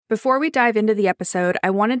Before we dive into the episode, I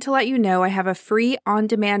wanted to let you know I have a free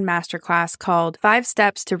on-demand masterclass called 5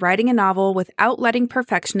 Steps to Writing a Novel Without Letting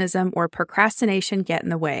Perfectionism or Procrastination Get in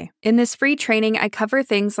the Way. In this free training, I cover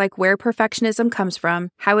things like where perfectionism comes from,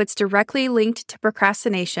 how it's directly linked to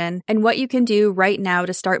procrastination, and what you can do right now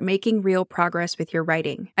to start making real progress with your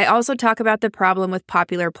writing. I also talk about the problem with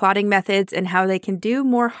popular plotting methods and how they can do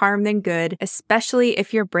more harm than good, especially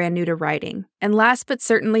if you're brand new to writing. And last but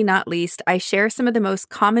certainly not least, I share some of the most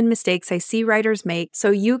common mistakes I see writers make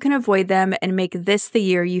so you can avoid them and make this the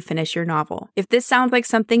year you finish your novel. If this sounds like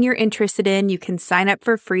something you're interested in, you can sign up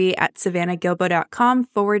for free at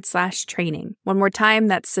savannahgilbo.com/training. One more time,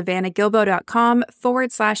 that's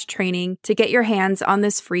savannahgilbo.com/training to get your hands on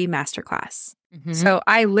this free masterclass. Mm-hmm. So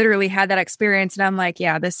I literally had that experience and I'm like,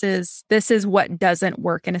 yeah, this is what doesn't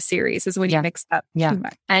work in a series is when you mix up too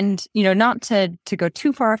much. And, not to go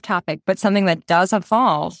too far off topic, but something that does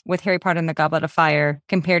evolve with Harry Potter and the Goblet of Fire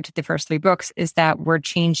compared to the first 3 books is that we're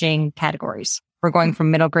changing categories. We're going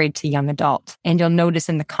from middle grade to young adult. And you'll notice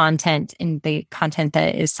the content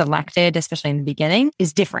that is selected, especially in the beginning,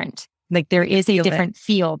 is different. Like there is a different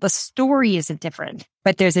feel. The story isn't different,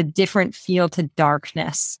 but there's a different feel to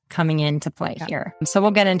darkness coming into play here. So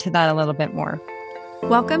we'll get into that a little bit more.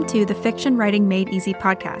 Welcome to the Fiction Writing Made Easy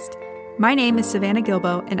podcast. My name is Savannah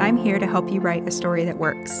Gilbo, and I'm here to help you write a story that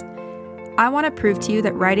works. I want to prove to you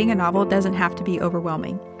that writing a novel doesn't have to be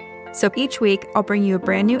overwhelming. So each week, I'll bring you a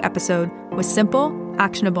brand new episode with simple,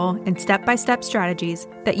 actionable, and step-by-step strategies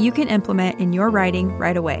that you can implement in your writing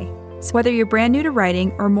right away. So whether you're brand new to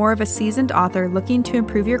writing or more of a seasoned author looking to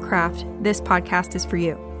improve your craft, this podcast is for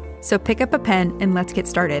you. So pick up a pen and let's get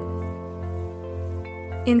started.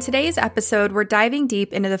 In today's episode, we're diving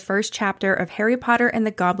deep into the first chapter of Harry Potter and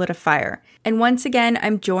the Goblet of Fire. And once again,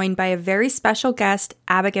 I'm joined by a very special guest,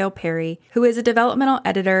 Abigail Perry, who is a developmental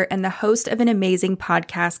editor and the host of an amazing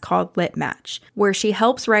podcast called Lit Match, where she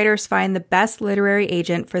helps writers find the best literary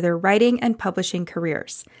agent for their writing and publishing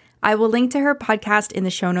careers. I will link to her podcast in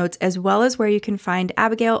the show notes as well as where you can find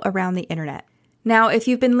Abigail around the internet. Now, if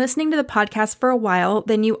you've been listening to the podcast for a while,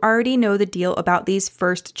 then you already know the deal about these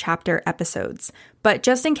first chapter episodes. But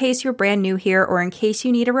just in case you're brand new here or in case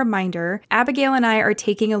you need a reminder, Abigail and I are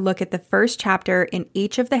taking a look at the first chapter in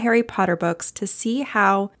each of the Harry Potter books to see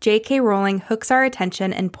how J.K. Rowling hooks our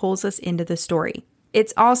attention and pulls us into the story.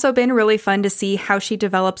 It's also been really fun to see how she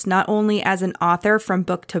develops not only as an author from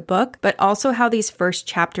book to book, but also how these first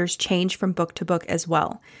chapters change from book to book as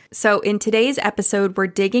well. So in today's episode, we're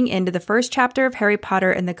digging into the first chapter of Harry Potter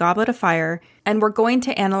and the Goblet of Fire, and we're going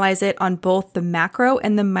to analyze it on both the macro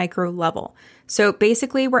and the micro level. So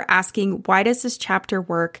basically, we're asking, why does this chapter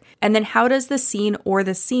work? And then how does the scene or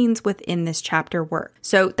the scenes within this chapter work?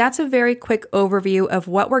 So that's a very quick overview of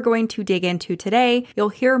what we're going to dig into today. You'll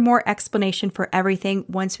hear more explanation for everything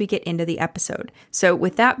once we get into the episode. So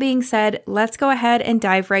with that being said, let's go ahead and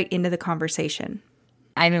dive right into the conversation.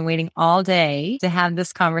 I've been waiting all day to have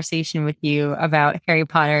this conversation with you about Harry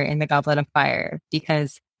Potter and the Goblet of Fire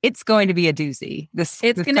because it's going to be a doozy. It's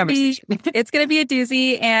going to be a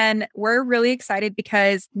doozy, and we're really excited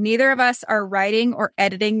because neither of us are writing or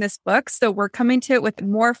editing this book, so we're coming to it with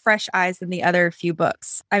more fresh eyes than the other few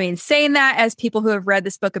books. I mean, saying that as people who have read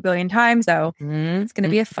this book a billion times, though, it's going to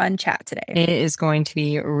be a fun chat today. It is going to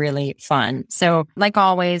be really fun. So, like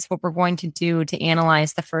always, what we're going to do to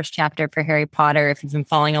analyze the first chapter for Harry Potter, if you've been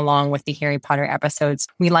following along with the Harry Potter episodes,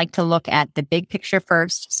 we like to look at the big picture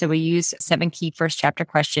first. So we use 7 key first chapter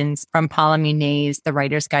questions from Paula Munay's The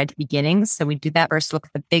Writer's Guide to Beginnings. So we do that first, look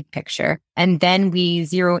at the big picture. And then we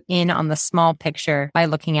zero in on the small picture by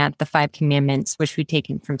looking at the 5 commandments, which we've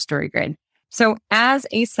taken from StoryGrid. So as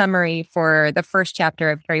a summary for the first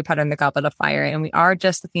chapter of Harry Potter and the Goblet of Fire, and we are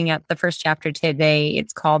just looking at the first chapter today,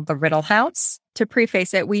 it's called The Riddle House. To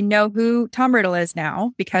preface it, we know who Tom Riddle is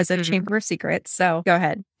now because of Chamber of Secrets. So go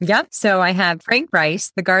ahead. Yep. So I have Frank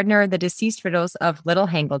Bryce, the gardener of the deceased Riddles of Little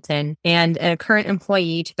Hangleton, and a current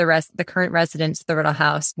employee to the current residents of the Riddle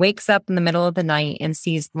House, wakes up in the middle of the night and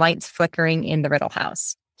sees lights flickering in the Riddle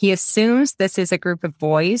House. He assumes this is a group of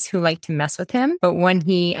boys who like to mess with him, but when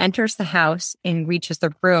he enters the house and reaches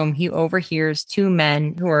the room, he overhears 2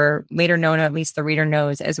 men who are later known, or at least the reader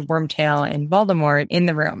knows, as Wormtail and Voldemort in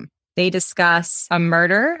the room. They discuss a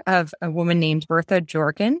murder of a woman named Bertha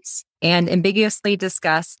Jorkins and ambiguously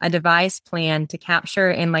discuss a devised plan to capture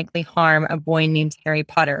and likely harm a boy named Harry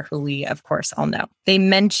Potter, who we, of course, all know. They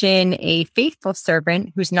mention a faithful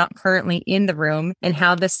servant who's not currently in the room and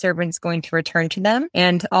how this servant's going to return to them.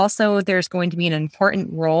 And also there's going to be an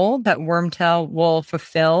important role that Wormtail will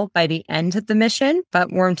fulfill by the end of the mission, but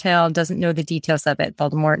Wormtail doesn't know the details of it.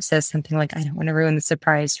 Voldemort says something like, I don't want to ruin the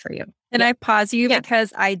surprise for you. And I pause you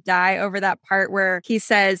because I die over that part where he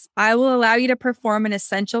says, I will allow you to perform an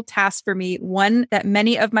essential task for me, one that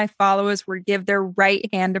many of my followers would give their right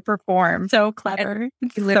hand to perform. So clever.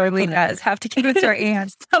 He literally does have to give his right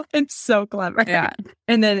hand. It's so clever. Yeah.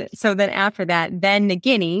 And then after that, then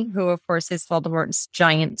Nagini, who of course is Voldemort's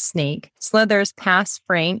giant snake, slithers past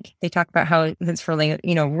Frank. They talk about how it's really,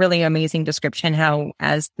 really amazing description, how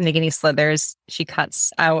as Nagini slithers, she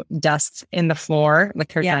cuts out dust in the floor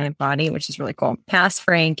with her giant body, which is really cool. Past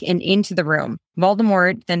Frank and into the room.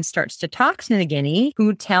 Voldemort then starts to talk to Nagini,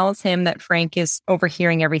 who tells him that Frank is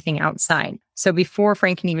overhearing everything outside. So before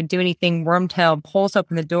Frank can even do anything, Wormtail pulls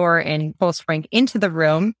open the door and pulls Frank into the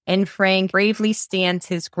room. And Frank bravely stands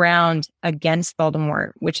his ground against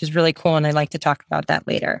Voldemort, which is really cool. And I'd like to talk about that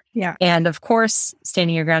later. Yeah. And of course,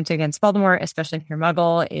 standing your ground against Voldemort, especially if you're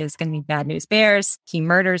Muggle, is going to be bad news bears. He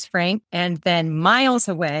murders Frank. And then miles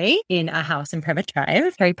away in a house in Privet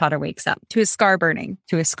Drive, Harry Potter wakes up. To his scar burning.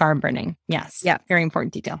 Yes. Yeah. Very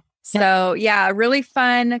important detail. So really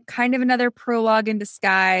fun, kind of another prologue in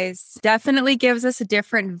disguise. Definitely gives us a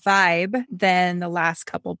different vibe than the last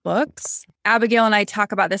couple books. Abigail and I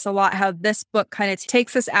talk about this a lot, how this book kind of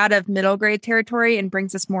takes us out of middle grade territory and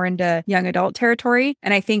brings us more into young adult territory.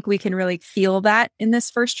 And I think we can really feel that in this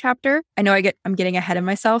first chapter. I know I'm getting ahead of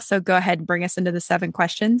myself, so go ahead and bring us into the 7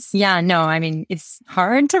 questions. Yeah, no, I mean, it's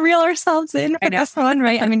hard to reel ourselves in for this one,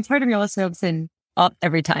 right? I mean, it's hard to reel ourselves in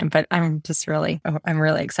every time, but I'm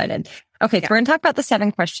really excited. Okay, so we're going to talk about the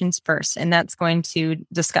 7 questions first, and that's going to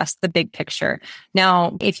discuss the big picture.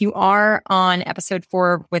 Now, if you are on episode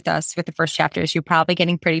 4 with us with the first chapters, you're probably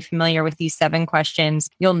getting pretty familiar with these 7 questions.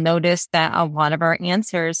 You'll notice that a lot of our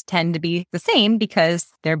answers tend to be the same because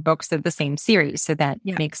they're books of the same series. So that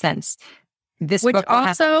makes sense. This Which book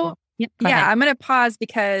also... I'm going to pause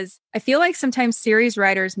because I feel like sometimes series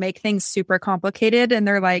writers make things super complicated and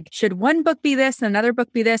they're like, should one book be this and another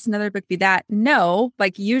book be this, another book be that? No,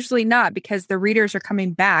 usually not, because the readers are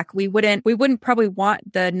coming back. We wouldn't probably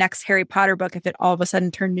want the next Harry Potter book if it all of a sudden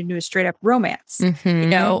turned into a straight up romance,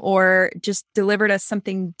 or just delivered us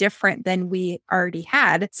something different than we already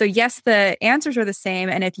had. So yes, the answers are the same.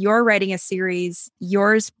 And if you're writing a series,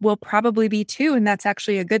 yours will probably be too. And that's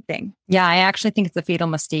actually a good thing. Yeah, I actually think it's a fatal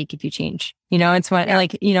mistake if you change. It's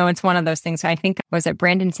it's one of those things. I think,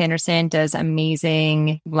 Brandon Sanderson does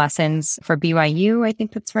amazing lessons for BYU. I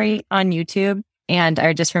think that's right, on YouTube. And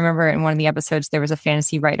I just remember in one of the episodes, there was a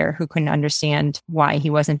fantasy writer who couldn't understand why he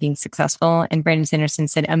wasn't being successful. And Brandon Sanderson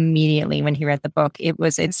said immediately when he read the book, it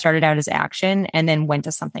started out as action and then went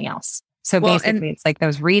to something else. So basically, it's like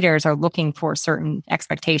those readers are looking for certain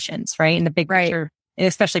expectations, right? In the big picture,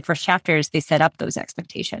 especially first chapters, they set up those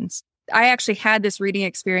expectations. I actually had this reading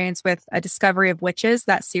experience with A Discovery of Witches,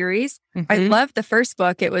 that series. I loved the first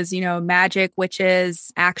book. It was, magic,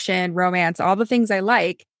 witches, action, romance, all the things I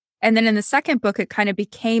like. And then in the second book, it kind of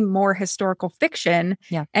became more historical fiction.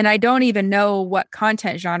 Yeah. And I don't even know what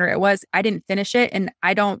content genre it was. I didn't finish it. And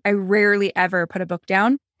I rarely ever put a book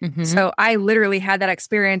down. So I literally had that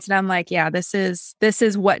experience and I'm like, this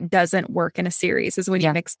is what doesn't work in a series, is when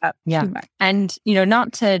you mix up too much. And,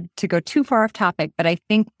 not to go too far off topic, but I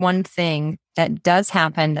think one thing that does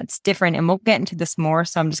happen that's different, and we'll get into this more,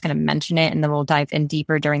 so I'm just going to mention it and then we'll dive in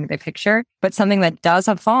deeper during the big picture. But something that does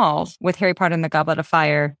evolve with Harry Potter and the Goblet of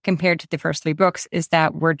Fire compared to the first 3 books is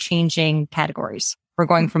that we're changing categories. We're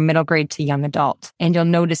going from middle grade to young adult. And you'll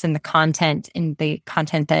notice in the content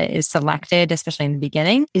that is selected, especially in the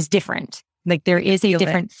beginning, is different. There is a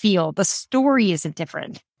different feel. The story isn't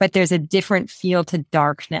different, but there's a different feel to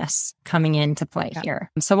darkness coming into play here.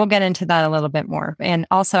 So we'll get into that a little bit more. And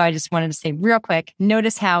also, I just wanted to say real quick,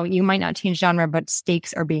 notice how you might not change genre, but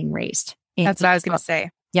stakes are being raised. That's what I was going to say.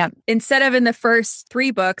 Yeah. Instead of in the first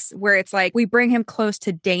 3 books where it's like we bring him close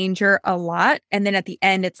to danger a lot, and then at the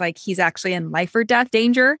end it's like he's actually in life or death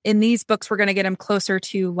danger. In these books, we're going to get him closer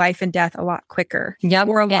to life and death a lot quicker,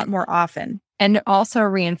 or a lot more often. And also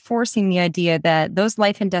reinforcing the idea that those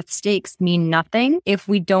life and death stakes mean nothing if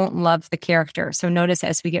we don't love the character. So notice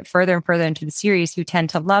as we get further and further into the series, you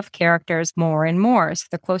tend to love characters more and more. So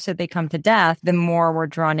the closer they come to death, the more we're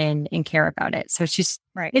drawn in and care about it. So it's just,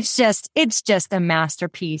 it's just a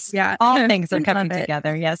masterpiece. Yeah. All things are coming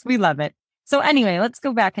together. Yes, we love it. So anyway, let's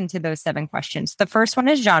go back into those 7 questions. The first one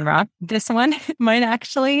is genre. This one might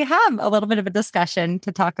actually have a little bit of a discussion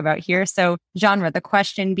to talk about here. So genre, the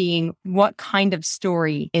question being, what kind of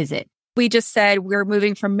story is it? We just said we're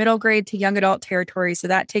moving from middle grade to young adult territory. So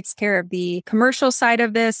that takes care of the commercial side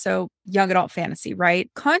of this. So young adult fantasy, right?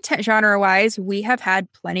 Content genre wise, we have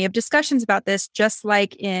had plenty of discussions about this, just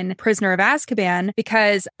like in Prisoner of Azkaban,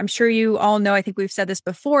 because I'm sure you all know, I think we've said this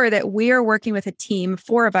before, that we are working with a team,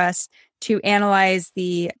 4 of us, to analyze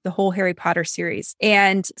the whole Harry Potter series.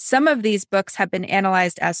 And some of these books have been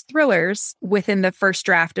analyzed as thrillers within the first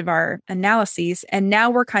draft of our analyses. And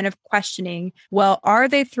now we're kind of questioning, well, are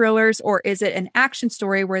they thrillers or is it an action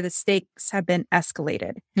story where the stakes have been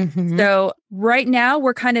escalated? Mm-hmm. So right now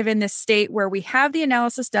we're kind of in this state where we have the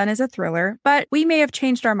analysis done as a thriller, but we may have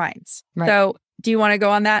changed our minds. Right. So do you want to go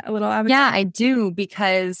on that a little, Abigail? Yeah, I do,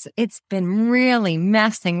 because it's been really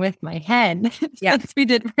messing with my head since we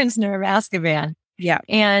did Prisoner of Azkaban. Yeah.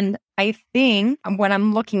 And I think when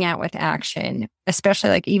I'm looking at with action, especially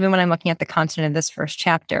like even when I'm looking at the content of this first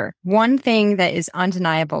chapter, one thing that is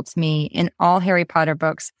undeniable to me in all Harry Potter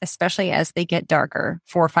books, especially as they get darker,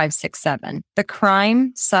 4, 5, 6, 7, the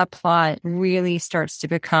crime subplot really starts to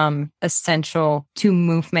become essential to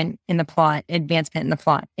movement in the plot, advancement in the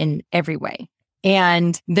plot in every way.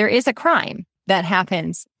 And there is a crime that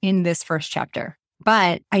happens in this first chapter,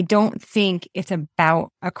 but I don't think it's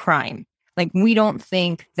about a crime. Like, we don't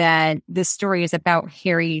think that this story is about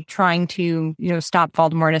Harry trying to, stop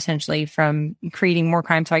Voldemort essentially from creating more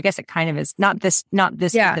crime. So I guess it kind of is not this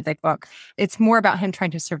specific book. It's more about him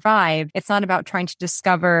trying to survive. It's not about trying to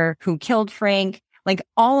discover who killed Frank. Like,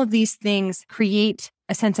 all of these things create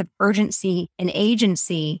a sense of urgency and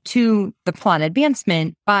agency to the plot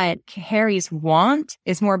advancement, but Harry's want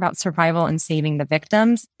is more about survival and saving the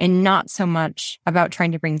victims, and not so much about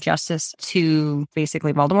trying to bring justice to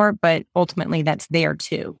basically Voldemort, but ultimately that's there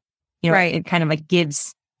too. Right. It kind of like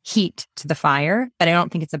gives heat to the fire, but I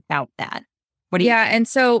don't think it's about that. And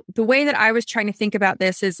so the way that I was trying to think about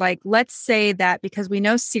this is like, let's say that because we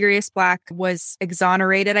know Sirius Black was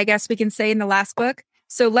exonerated, I guess we can say, in the last book.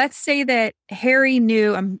 So let's say that Harry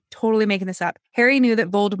knew, I'm totally making this up, Harry knew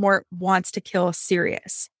that Voldemort wants to kill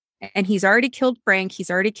Sirius. And he's already killed Frank,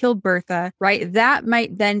 he's already killed Bertha, right? That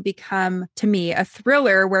might then become, to me, a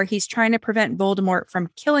thriller where he's trying to prevent Voldemort from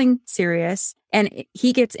killing Sirius, and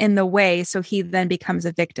he gets in the way, so he then becomes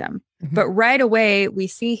a victim. Mm-hmm. But right away, we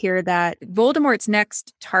see here that Voldemort's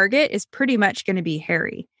next target is pretty much going to be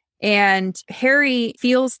Harry. And Harry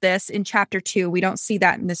feels this in chapter 2. We don't see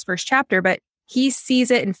that in this first chapter, but he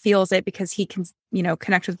sees it and feels it because he can,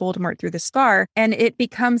 connect with Voldemort through the scar. And it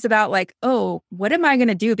becomes about like, oh, what am I going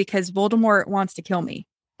to do? Because Voldemort wants to kill me.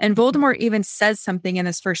 And Voldemort even says something in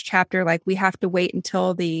this first chapter, like, we have to wait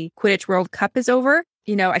until the Quidditch World Cup is over.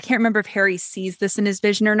 I can't remember if Harry sees this in his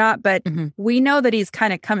vision or not, but we know that he's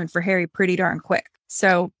kind of coming for Harry pretty darn quick.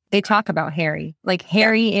 So they talk about Harry. Like,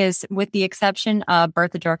 Harry is, with the exception of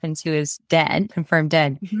Bertha Jorkins, who is dead, confirmed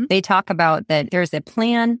dead. Mm-hmm. They talk about that there's a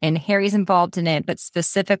plan and Harry's involved in it, but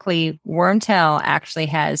specifically Wormtail actually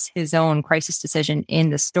has his own crisis decision in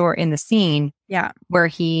the scene. Yeah. Where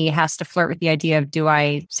he has to flirt with the idea of, do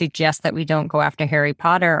I suggest that we don't go after Harry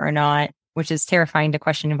Potter or not? Which is terrifying to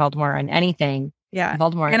question Voldemort on anything. Yeah.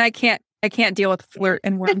 Voldemort. And I can't deal with flirt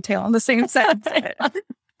and Wormtail in the same sentence.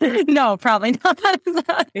 No, probably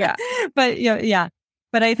not. Yeah. But yeah.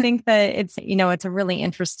 But I think that it's a really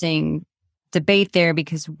interesting debate there,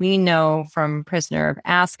 because we know from Prisoner of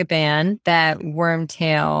Azkaban that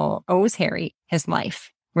Wormtail owes Harry his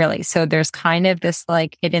life, really. So there's kind of this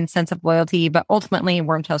like hidden sense of loyalty, but ultimately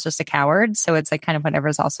Wormtail's just a coward. So it's like kind of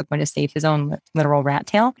whatever's also going to save his own literal rat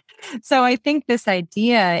tail. So I think this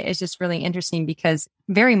idea is just really interesting, because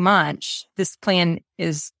very much this plan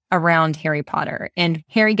is around Harry Potter. And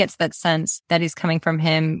Harry gets that sense that is coming from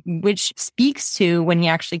him, which speaks to when he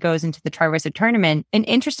actually goes into the Triwizard Tournament. An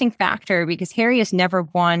interesting factor, because Harry is never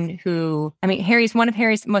one who, one of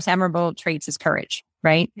Harry's most admirable traits is courage,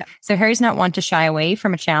 right? Yeah. So Harry's not one to shy away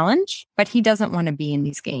from a challenge, but he doesn't want to be in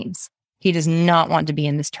these games. He does not want to be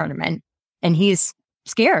in this tournament. And he's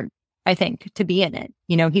scared, I think, to be in it.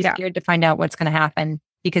 He's scared to find out what's going to happen,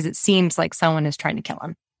 because it seems like someone is trying to kill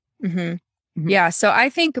him. Mm-hmm. Mm-hmm. Yeah. So I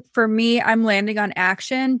think for me, I'm landing on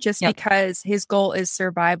action just because his goal is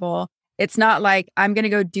survival. It's not like I'm going to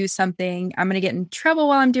go do something, I'm going to get in trouble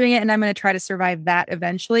while I'm doing it, and I'm going to try to survive that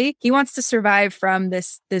eventually. He wants to survive from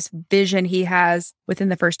this vision he has within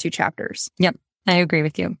the first 2 chapters. Yep. I agree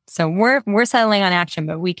with you. So we're settling on action,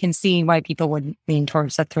 but we can see why people would lean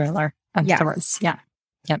towards a thriller. Towards. Yeah.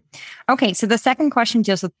 Yep. Okay. So the second question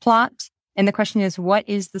deals with plot. And the question is, what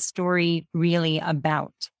is the story really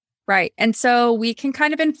about? Right. And so we can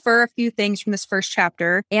kind of infer a few things from this first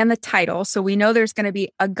chapter and the title. So we know there's going to be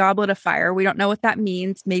a goblet of fire. We don't know what that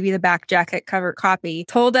means. Maybe the back jacket cover copy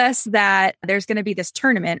told us that there's going to be this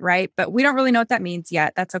tournament, right? But we don't really know what that means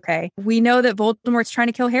yet. That's okay. We know that Voldemort's trying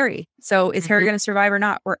to kill Harry. So is Harry going to survive or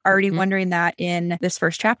not? We're already wondering that in this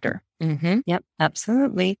first chapter. Yep,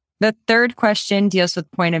 absolutely. The third question deals with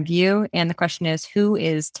point of view. And the question is, who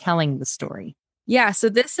is telling the story? Yeah. So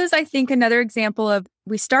this is, I think, another example of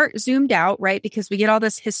we start zoomed out, right? Because we get all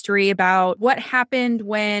this history about what happened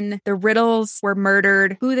when the Riddles were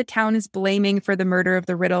murdered, who the town is blaming for the murder of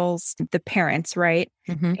the Riddles, the parents, right?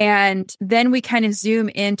 And then we kind of zoom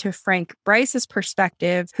into Frank Bryce's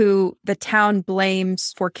perspective, who the town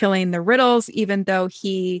blames for killing the Riddles, even though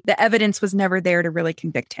the evidence was never there to really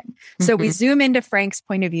convict him. So we zoom into Frank's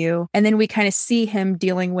point of view, and then we kind of see him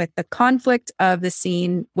dealing with the conflict of the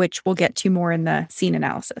scene, which we'll get to more in the scene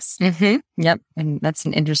analysis. Yep. And that's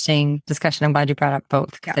an interesting discussion. I'm glad you brought up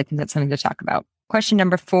both, because I think that's something to talk about. Question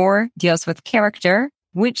number 4 deals with character.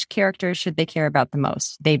 Which character should they care about the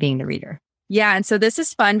most? They being the reader. Yeah. And so this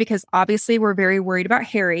is fun because obviously we're very worried about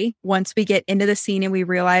Harry once we get into the scene and we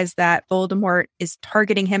realize that Voldemort is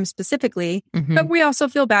targeting him specifically. But we also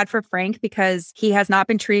feel bad for Frank because he has not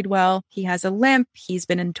been treated well. He has a limp. He's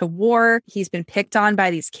been into war. He's been picked on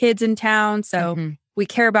by these kids in town. So we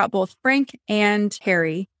care about both Frank and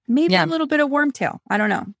Harry. Maybe a little bit of Wormtail. I don't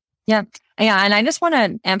know. Yeah. And I just want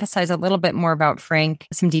to emphasize a little bit more about Frank,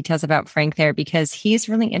 some details about Frank there, because he's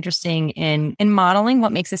really interesting in modeling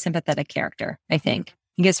what makes a sympathetic character, I think.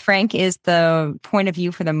 Because Frank is the point of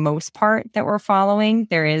view for the most part that we're following.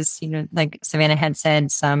 There is, like Savannah had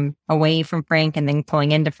said, some away from Frank and then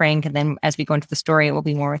pulling into Frank. And then as we go into the story, it will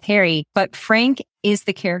be more with Harry. But Frank is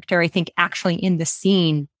the character, I think, actually in the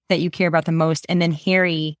scene that you care about the most. And then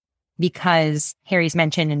Harry, because Harry's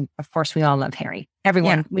mentioned, and of course we all love Harry.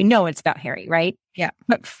 Everyone, we know it's about Harry, right? Yeah.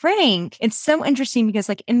 But Frank, it's so interesting because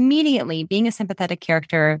like immediately being a sympathetic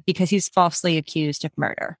character because he's falsely accused of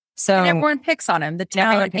murder. So and everyone picks on him, the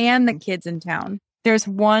town and the kids in town. There's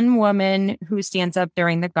one woman who stands up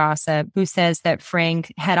during the gossip who says that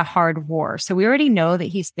Frank had a hard war. So we already know that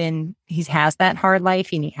he has that hard life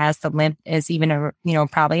and he has the limp as even a,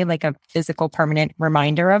 probably like a physical permanent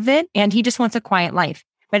reminder of it. And he just wants a quiet life.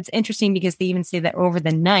 But it's interesting because they even say that over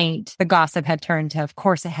the night, the gossip had turned to, of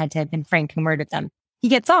course, it had to have been Frank who murdered them. He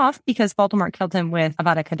gets off because Voldemort killed him with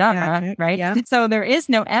Avada Kedavra, right? Yeah. So there is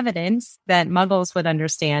no evidence that Muggles would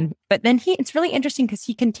understand. But then it's really interesting because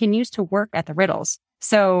he continues to work at the Riddles.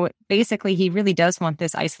 So basically, he really does want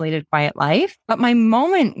this isolated, quiet life. But my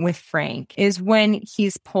moment with Frank is when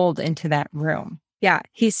he's pulled into that room. Yeah,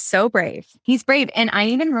 he's so brave. He's brave. And I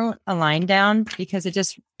even wrote a line down because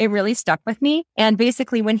it really stuck with me. And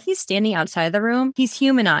basically, when he's standing outside the room, he's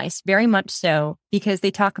humanized very much so because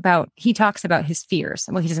he talks about his fears.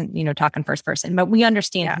 Well, he doesn't, talk in first person, but we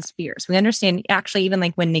understand his fears. We understand actually, even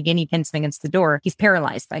like when Nagini pins him against the door, he's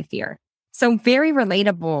paralyzed by fear. So very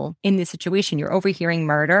relatable in this situation. You're overhearing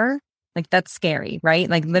murder. Like, that's scary, right?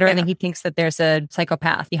 Like, literally, he thinks that there's a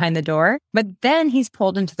psychopath behind the door. But then he's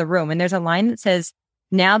pulled into the room. And there's a line that says,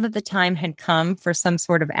 now that the time had come for some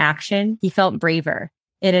sort of action, he felt braver.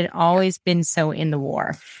 It had always been so in the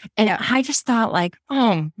war. And I just thought like,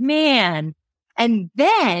 oh, man. And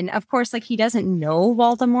then, of course, like he doesn't know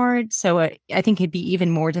Voldemort. So I think it'd be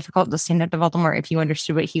even more difficult to stand up to Voldemort if you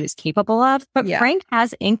understood what he was capable of. But Frank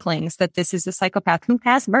has inklings that this is a psychopath who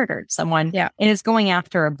has murdered someone and is going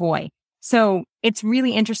after a boy. So it's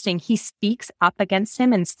really interesting. He speaks up against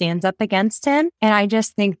him and stands up against him. And I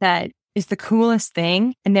just think that is the coolest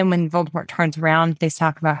thing. And then when Voldemort turns around, they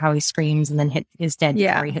talk about how he screams and then is dead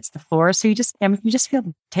before he hits the floor. So you just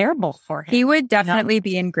feel terrible for him. He would definitely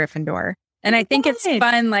be in Gryffindor. And I think it's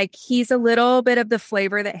fun. Like, he's a little bit of the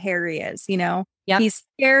flavor that Harry is, He's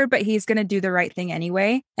scared, but he's going to do the right thing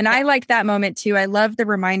anyway. And I like that moment too. I love the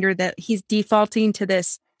reminder that he's defaulting to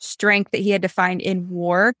this strength that he had to find in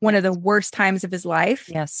war, one of the worst times of his life.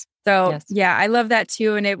 Yes. So I love that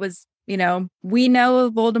too. And it was, we know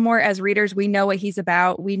Voldemort as readers. We know what he's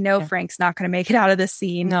about. We know Frank's not going to make it out of this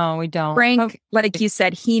scene. No, we don't. Frank, like you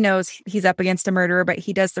said, he knows he's up against a murderer, but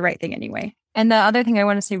he does the right thing anyway. And the other thing I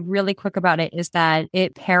want to say really quick about it is that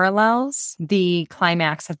it parallels the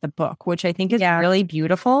climax of the book, which I think is really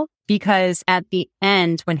beautiful. Because at the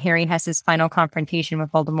end, when Harry has his final confrontation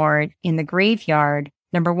with Voldemort in the graveyard,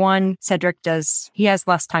 number one, Cedric he has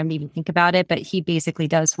less time to even think about it, but he basically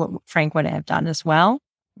does what Frank would have done as well.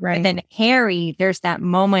 Right. And then Harry, there's that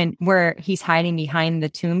moment where he's hiding behind the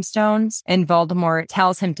tombstones and Voldemort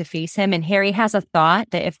tells him to face him. And Harry has a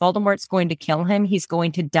thought that if Voldemort's going to kill him, he's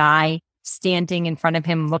going to die standing in front of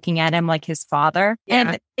him, looking at him like his father. Yeah.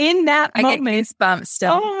 And in that moment, I get goosebumps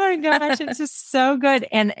still. Oh my gosh, it's just so good.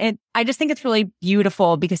 And I just think it's really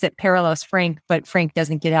beautiful because it parallels Frank, but Frank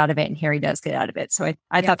doesn't get out of it and Harry does get out of it. So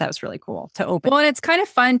I thought that was really cool to open. Well, and it's kind of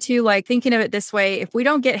fun too, like thinking of it this way. If we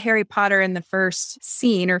don't get Harry Potter in the first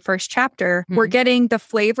scene or first chapter, we're getting the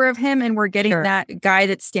flavor of him and we're getting that guy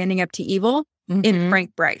that's standing up to evil in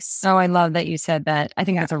Frank Bryce. Oh, I love that you said that. I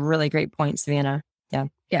think that's a really great point, Savannah. Yeah.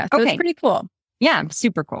 Yeah. So it's pretty cool. Yeah,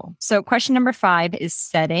 super cool. So question number 5 is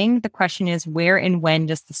setting. The question is, where and when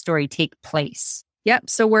does the story take place? Yep.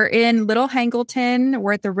 So we're in Little Hangleton.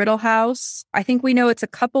 We're at the Riddle House. I think we know it's a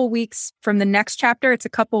couple weeks from the next chapter. It's a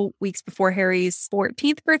couple weeks before Harry's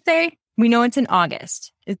 14th birthday. We know it's in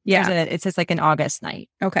August. It says like an August night.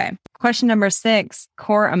 Okay. Question number 6,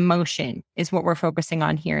 core emotion is what we're focusing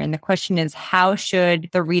on here. And the question is, how should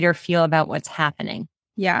the reader feel about what's happening?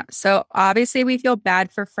 Yeah. So obviously we feel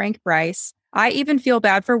bad for Frank Bryce. I even feel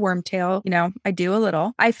bad for Wormtail. You know, I do a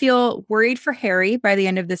little. I feel worried for Harry by the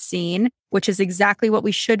end of the scene, which is exactly what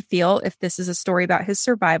we should feel if this is a story about his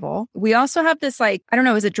survival. We also have this, like, I don't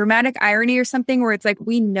know, is it dramatic irony or something where it's like,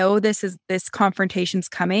 we know this confrontation's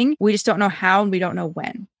coming. We just don't know how and we don't know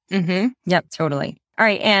when. Yep, totally. All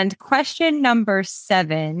right. And question number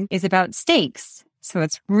 7 is about stakes. So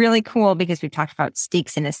it's really cool because we've talked about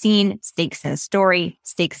stakes in a scene, stakes in a story,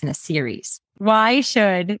 stakes in a series. Why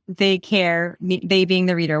should they care, they being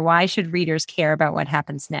the reader, why should readers care about what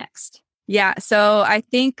happens next? Yeah. So I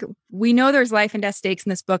think we know there's life and death stakes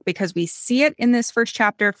in this book because we see it in this first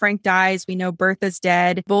chapter. Frank dies. We know Bertha's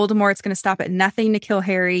dead. Voldemort's going to stop at nothing to kill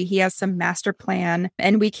Harry. He has some master plan.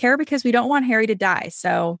 And we care because we don't want Harry to die.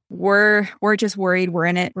 So we're just worried. We're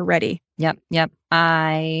in it. We're ready. Yep.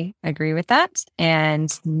 I agree with that.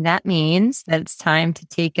 And that means that it's time to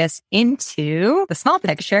take us into the small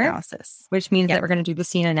picture analysis, which means that we're going to do the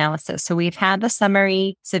scene analysis. So we've had the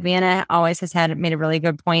summary. Savannah always has made a really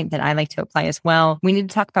good point that I like to apply as well. We need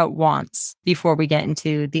to talk about wants before we get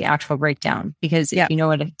into the actual breakdown, because if you know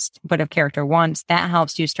what a character wants, that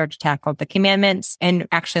helps you start to tackle the commandments and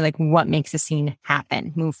actually like what makes a scene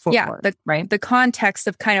happen, move forward. Yeah, the context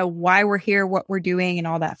of kind of why we're here, what we're doing, and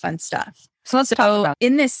all that fun stuff. So let's talk about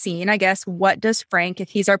in this scene, I guess, what does Frank, if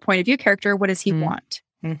he's our point of view character, what does he want?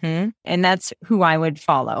 And that's who I would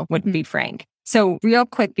follow, would be Frank. So real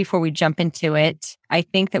quick before we jump into it, I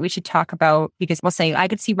think that we should talk about, because we'll say I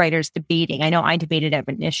could see writers debating. I know I debated it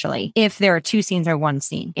initially, if there are 2 scenes or 1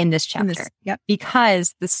 scene in this chapter.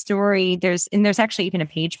 Because the story, there's actually even a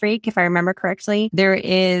page break, if I remember correctly. There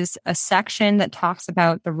is a section that talks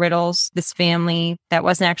about the Riddles, this family that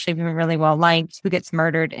wasn't actually even really well liked, who gets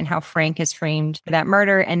murdered and how Frank is framed for that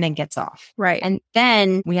murder and then gets off. Right. And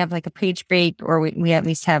then we have like a page break, or we at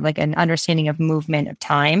least have like an understanding of movement of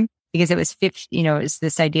time. Because it was 50, it's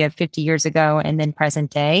this idea of 50 years ago and then present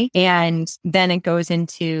day. And then it goes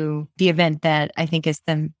into the event that I think is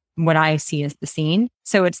what I see as the scene.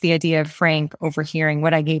 So it's the idea of Frank overhearing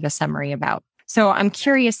what I gave a summary about. So I'm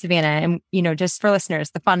curious, Savannah, and, just for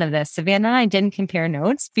listeners, the fun of this, Savannah and I didn't compare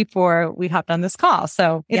notes before we hopped on this call.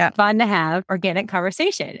 So it's fun to have organic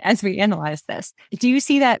conversation as we analyze this. Do you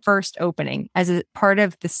see that first opening as a part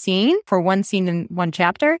of the scene for 1 scene in 1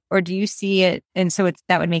 chapter? Or do you see it, and so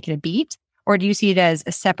that would make it a beat? Or do you see it as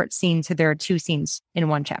a separate scene, so there are 2 scenes in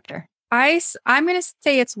 1 chapter? I'm going to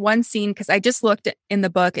say it's 1 scene because I just looked in the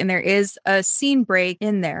book and there is a scene break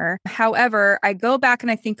in there. However, I go back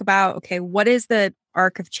and I think about, okay, what is the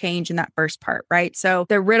arc of change in that first part, right? So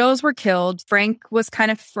the Riddles were killed. Frank was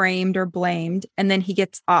kind of framed or blamed, and then he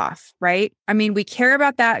gets off, right? I mean, we care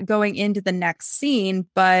about that going into the next scene,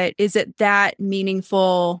 but is it that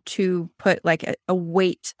meaningful to put like a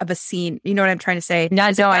weight of a scene? You know what I'm trying to say? No,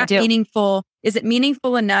 I do. Is it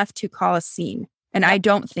meaningful enough to call a scene? And I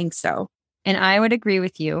don't think so. And I would agree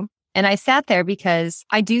with you. And I sat there because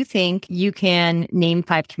I do think you can name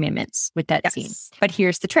 5 commandments with that scene. But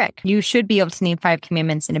here's the trick. You should be able to name 5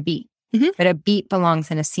 commandments in a beat. But a beat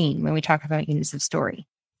belongs in a scene when we talk about units of story.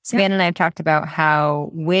 Savannah and I have talked about how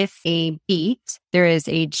with a beat, there is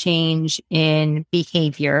a change in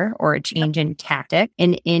behavior or a change in tactic.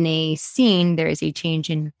 And in a scene, there is a change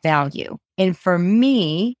in value. And for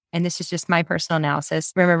me, and this is just my personal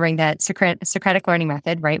analysis, remembering that Socratic learning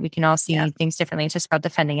method, right? We can all see things differently. It's just about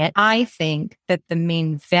defending it. I think that the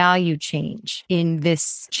main value change in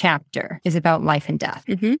this chapter is about life and death.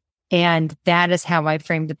 And that is how I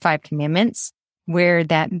framed the 5 commandments. where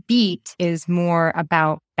that beat is more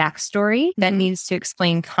about backstory that needs to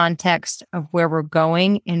explain context of where we're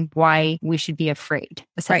going and why we should be afraid,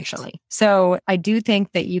 essentially. Right. So I do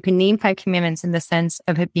think that you can name 5 commandments in the sense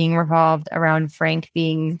of it being revolved around Frank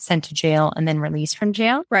being sent to jail and then released from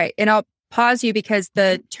jail. Right. And I'll pause you because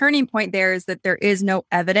the turning point there is that there is no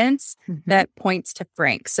evidence that points to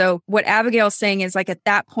Frank. So what Abigail's saying is like at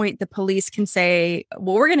that point, the police can say,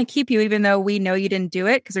 well, we're going to keep you even though we know you didn't do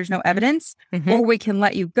it because there's no evidence, or we can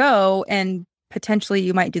let you go and potentially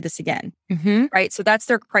you might do this again. Right. So that's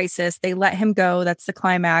their crisis. They let him go. That's the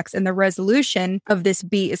climax. And the resolution of this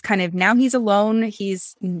beat is kind of now he's alone.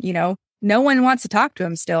 He's, no one wants to talk to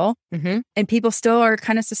him still. And people still are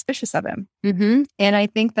kind of suspicious of him. And I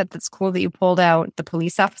think that that's cool that you pulled out the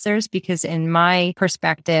police officers, because in my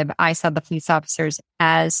perspective, I saw the police officers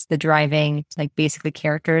as the driving, like basically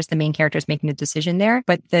characters, the main characters making the decision there.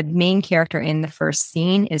 But the main character in the first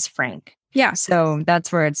scene is Frank. Yeah. So that's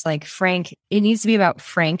where it's like Frank, it needs to be about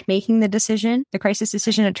Frank making the decision, the crisis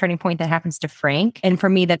decision, a turning point that happens to Frank. And for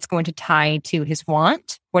me, that's going to tie to his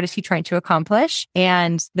want. What is he trying to accomplish?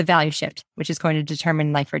 And the value shift, which is going to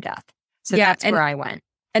determine life or death. So that's where I went.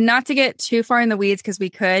 And not to get too far in the weeds because we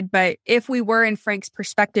could, but if we were in Frank's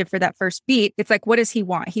perspective for that first beat, it's like, what does he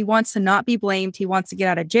want? He wants to not be blamed. He wants to get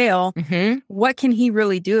out of jail. What can he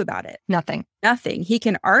really do about it? Nothing. He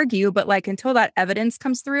can argue, but like until that evidence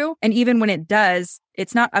comes through, and even when it does,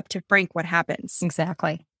 it's not up to Frank what happens.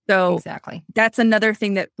 Exactly. So that's another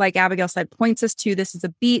thing that, like Abigail said, points us to this is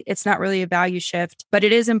a beat. It's not really a value shift, but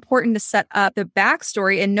it is important to set up the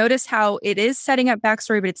backstory. And notice how it is setting up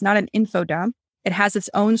backstory, but it's not an info dump. It has its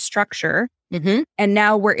own structure. And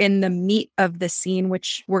now we're in the meat of the scene,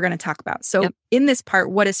 which we're going to talk about. So in this part,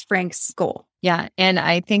 what is Frank's goal? Yeah. And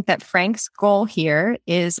I think that Frank's goal here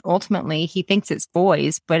is ultimately, he thinks it's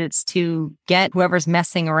boys, but it's to get whoever's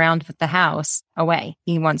messing around with the house away.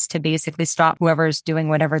 He wants to basically stop whoever's doing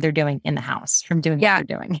whatever they're doing in the house from doing what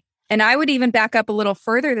they're doing. And I would even back up a little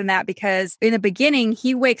further than that, because in the beginning,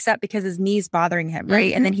 he wakes up because his knee's bothering him,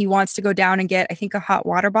 right? And then he wants to go down and get, I think, a hot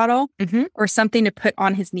water bottle or something to put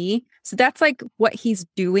on his knee. So that's like what he's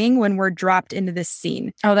doing when we're dropped into this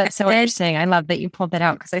scene. Oh, that's so interesting. I love that you pulled that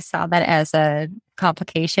out because I saw that as a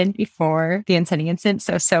complication before the inciting incident.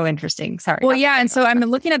 So interesting. Sorry. Well, yeah. And so I'm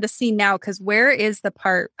looking at the scene now because where is the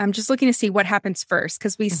part? I'm just looking to see what happens first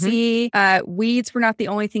because we see weeds were not the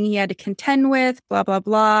only thing he had to contend with, blah, blah,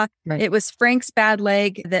 blah. Right. It was Frank's bad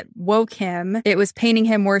leg that woke him. It was paining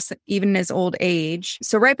him worse even in his old age.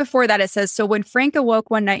 So right before that, it says, so when Frank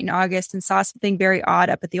awoke one night in August and saw something very odd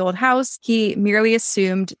up at the old house, he merely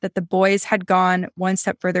assumed that the boys had gone one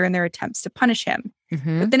step further in their attempts to punish him.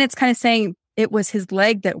 But then it's kind of saying, it was his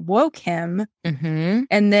leg that woke him.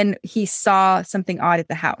 And then he saw something odd at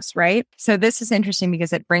the house, right? So this is interesting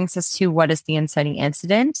because it brings us to what is the inciting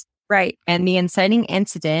incident. Right. And the inciting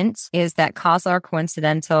incident is that causal or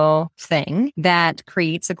coincidental thing that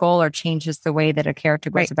creates a goal or changes the way that a character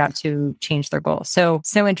goes about to change their goal. So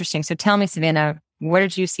interesting. So tell me, Savannah, what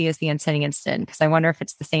did you see as the inciting incident? Because I wonder if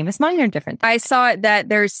it's the same as mine or different. I saw it that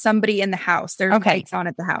there's somebody in the house. There's lights on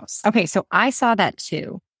at the house. Okay. So I saw that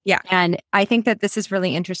too. Yeah. And I think that this is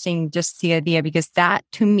really interesting, just the idea, because that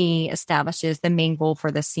to me establishes the main goal for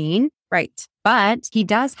the scene. Right. But he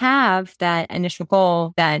does have that initial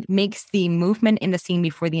goal that makes the movement in the scene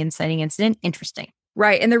before the inciting incident interesting.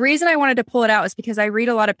 Right. And the reason I wanted to pull it out is because I read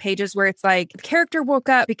a lot of pages where it's like the character woke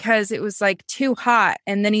up because it was like too hot.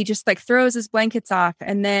 And then he just like throws his blankets off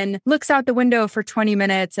and then looks out the window for 20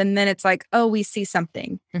 minutes. And then it's like, oh, we see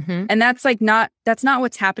something. And that's like that's not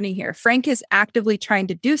what's happening here. Frank is actively trying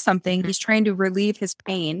to do something. He's trying to relieve his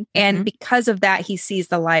pain. And because of that, he sees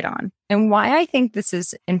the light on. And why I think this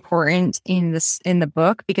is important in the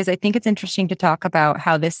book, because I think it's interesting to talk about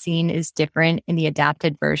how this scene is different in the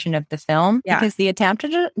adapted version of the film. Yeah. Because the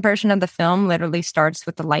adapted version of the film literally starts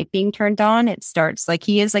with the light being turned on. It starts like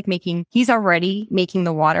he's already making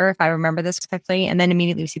the water, if I remember this correctly, and then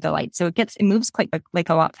immediately we see the light. So it moves quite like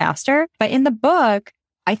a lot faster. But in the book,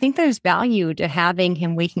 I think there's value to having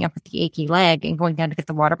him waking up with the achy leg and going down to get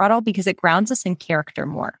the water bottle because it grounds us in character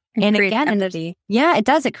more. And again, it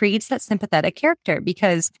does. It creates that sympathetic character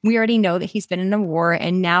because we already know that he's been in a war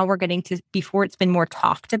and now we're getting to, before it's been more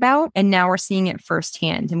talked about, and now we're seeing it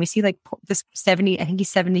firsthand. And we see like this 70, I think he's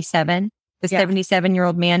 77, the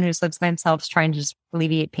 77-year-old man who just lives by himself is trying to just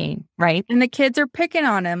alleviate pain, right? And the kids are picking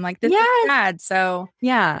on him like, this is sad. So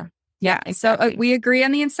yeah. Yeah. Exactly. So we agree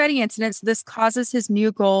on the inciting incident. So this causes his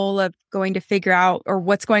new goal of going to figure out or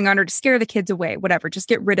what's going on or to scare the kids away, whatever, just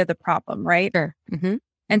get rid of the problem, right? Sure.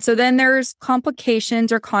 And so then there's complications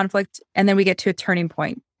or conflict, and then we get to a turning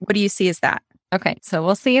point. What do you see as that? Okay, so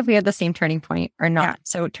we'll see if we have the same turning point or not. Yeah.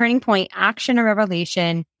 So turning point, action or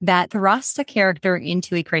revelation that thrusts a character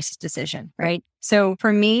into a crisis decision, right? So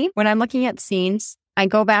for me, when I'm looking at scenes, I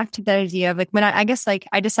go back to the idea of like when I guess like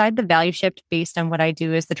I decide the value shift based on what I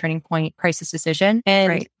do as the turning point crisis decision.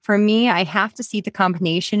 And for me, I have to see the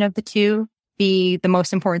combination of the two be the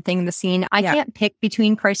most important thing in the scene. I can't pick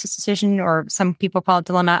between crisis decision, or some people call it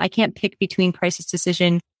dilemma. I can't pick between crisis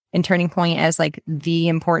decision and turning point as like the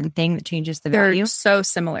important thing that changes the value. They're so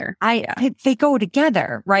similar. They go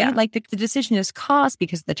together, right? Yeah. Like the decision is caused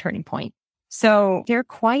because of the turning point. So there are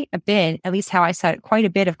quite a bit, at least how I saw it, quite a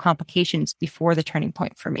bit of complications before the turning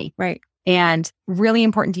point for me. Right. And really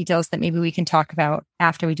important details that maybe we can talk about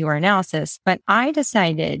after we do our analysis. But I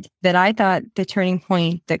decided that I thought the turning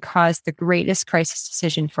point that caused the greatest crisis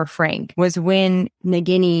decision for Frank was when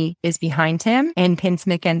Nagini is behind him and pins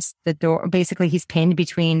him against the door. Basically, he's pinned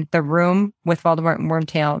between the room with Voldemort and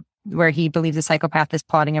Wormtail, where he believes the psychopath is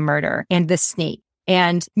plotting a murder, and the snake.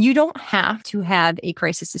 And you don't have to have a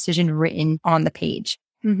crisis decision written on the page.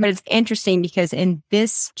 But it's interesting because in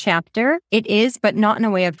this chapter, it is, but not in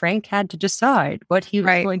a way of Frank had to decide what he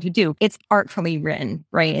was going to do. It's artfully written,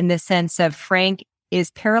 right? In the sense of Frank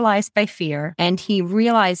is paralyzed by fear, and he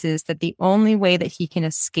realizes that the only way that he can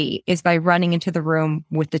escape is by running into the room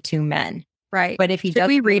with the two men. Right. But if he Should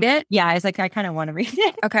we read it? Yeah, I was like, I kind of want to read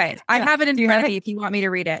it. Okay. I have it in front of me if you want me to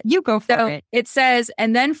read it. You go for it. It says,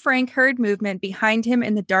 and then Frank heard movement behind him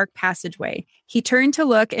in the dark passageway. He turned to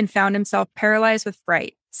look and found himself paralyzed with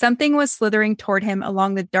fright. Something was slithering toward him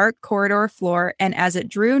along the dark corridor floor, and as it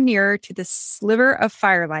drew nearer to the sliver of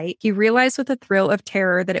firelight, he realized with a thrill of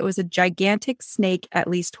terror that it was a gigantic snake at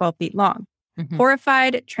least 12 feet long.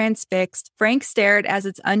 Horrified, transfixed, Frank stared as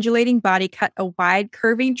its undulating body cut a wide,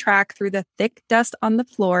 curving track through the thick dust on the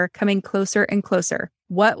floor, coming closer and closer.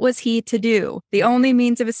 What was he to do? The only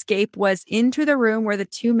means of escape was into the room where the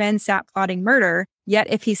two men sat plotting murder.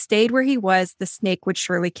 Yet if he stayed where he was, the snake would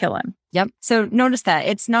surely kill him. Yep. So notice that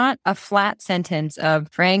it's not a flat sentence of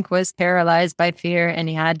Frank was paralyzed by fear and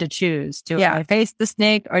he had to choose. Do I face the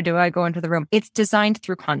snake or do I go into the room? It's designed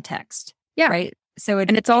through context. Yeah. Right. So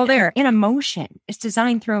it's all there in emotion. It's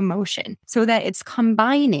designed through emotion so that it's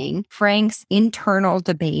combining Frank's internal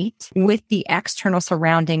debate with the external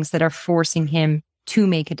surroundings that are forcing him to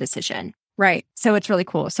make a decision. Right. So it's really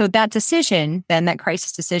cool. So that decision, then that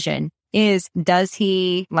crisis decision is, does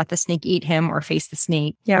he let the snake eat him or face the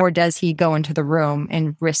snake? Yeah. Or does he go into the room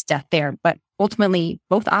and risk death there? But ultimately,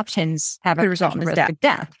 both options have a result in risk of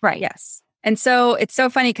death. Right. Yes. And so it's so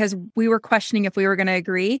funny because we were questioning if we were going to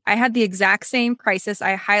agree. I had the exact same crisis.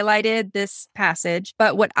 I highlighted this passage.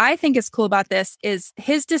 But what I think is cool about this is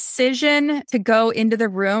his decision to go into the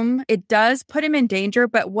room. It does put him in danger.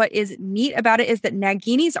 But what is neat about it is that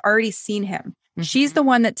Nagini's already seen him. She's the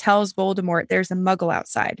one that tells Voldemort there's a muggle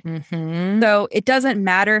outside. So it doesn't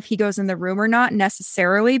matter if he goes in the room or not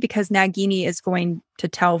necessarily, because Nagini is going to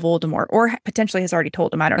tell Voldemort, or potentially has already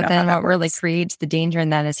told him. I don't know. But then what really creates the danger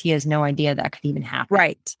in that is he has no idea that could even happen.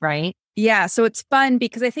 Right. Right. Yeah. So it's fun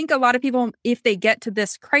because I think a lot of people, if they get to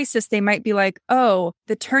this crisis, they might be like, oh,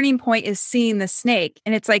 the turning point is seeing the snake.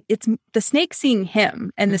 And it's like, it's the snake seeing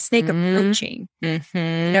him and the snake approaching.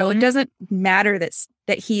 No, it doesn't matter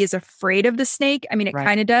that he is afraid of the snake. I mean, it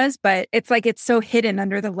kind of does, but it's like, it's so hidden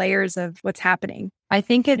under the layers of what's happening. I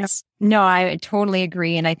think I totally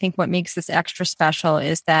agree. And I think what makes this extra special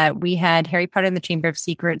is that we had Harry Potter and the Chamber of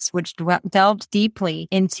Secrets, which delved deeply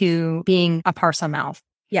into being a Parselmouth.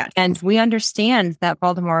 Yeah. And we understand that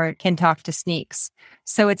Voldemort can talk to snakes.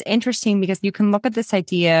 So it's interesting because you can look at this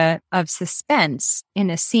idea of suspense in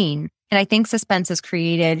a scene. And I think suspense is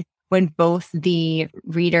created when both the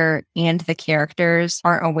reader and the characters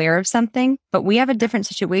are aware of something. But we have a different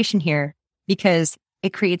situation here because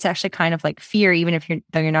it creates actually kind of like fear, even if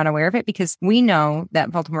you're not aware of it, because we know that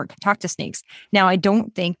Voldemort can talk to snakes. Now, I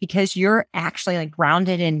don't think because you're actually like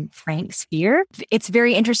grounded in Frank's fear, it's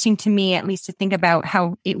very interesting to me, at least to think about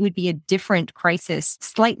how it would be a different crisis,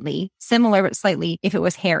 slightly similar, but slightly if it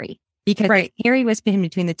was Harry. Because if Harry was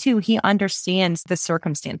between the two, he understands the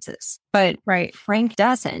circumstances, but Frank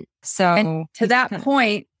doesn't. So and to that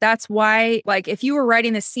point, that's why, like, if you were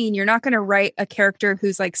writing the scene, you're not going to write a character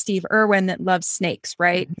who's like Steve Irwin that loves snakes,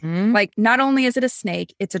 right? Like, not only is it a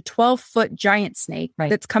snake, it's a 12-foot giant snake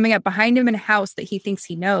that's coming up behind him in a house that he thinks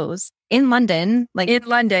he knows. In London.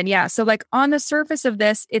 Yeah. So like on the surface of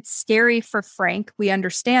this, it's scary for Frank. We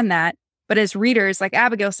understand that. But as readers, like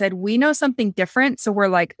Abigail said, we know something different. So we're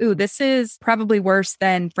like, ooh, this is probably worse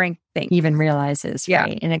than Frank thinks. Even realizes. Yeah.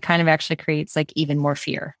 Right? And it kind of actually creates like even more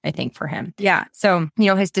fear, I think, for him. Yeah. So,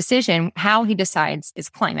 his decision, how he decides is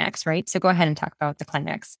climax, right? So go ahead and talk about the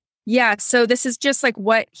climax. Yeah. So this is just like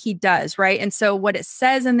what he does, right? And so what it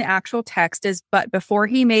says in the actual text is, but before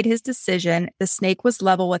he made his decision, the snake was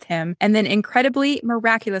level with him. And then incredibly,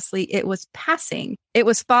 miraculously, it was passing. It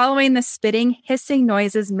was following the spitting, hissing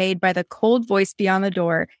noises made by the cold voice beyond the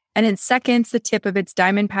door. And in seconds, the tip of its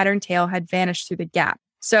diamond patterned tail had vanished through the gap.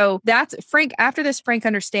 So that's Frank. After this, Frank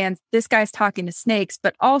understands this guy's talking to snakes,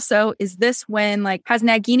 but also is this when like, has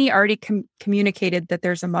Nagini already communicated that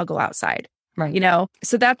there's a muggle outside? Right. You know,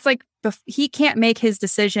 so that's like, he can't make his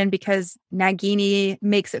decision because Nagini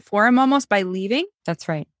makes it for him almost by leaving. That's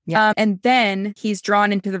right. Yeah. And then he's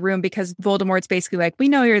drawn into the room because Voldemort's basically like, we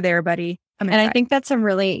know you're there, buddy. And I think that's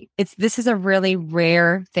this is a really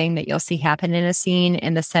rare thing that you'll see happen in a scene,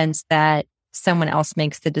 in the sense that someone else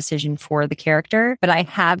makes the decision for the character. But I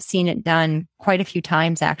have seen it done quite a few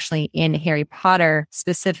times actually in Harry Potter,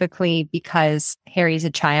 specifically because Harry's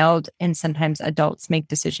a child and sometimes adults make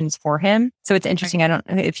decisions for him. So it's interesting. I don't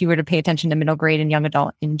know if you were to pay attention to middle grade and young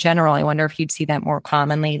adult in general, I wonder if you'd see that more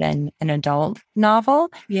commonly than an adult novel.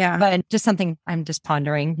 Yeah. But just something I'm just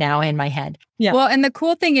pondering now in my head. Yeah. Well, and the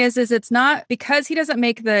cool thing is it's not because he doesn't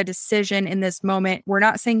make the decision in this moment. We're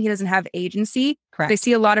not saying he doesn't have agency. Correct. I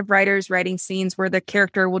see a lot of writers writing scenes where the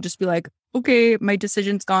character will just be like, okay, my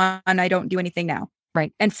decision's gone. I don't do anything now.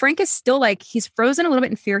 Right. And Frank is still like, he's frozen a little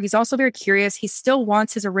bit in fear. He's also very curious. He still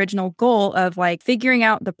wants his original goal of like figuring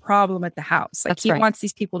out the problem at the house. Like he wants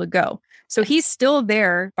these people to go. So he's still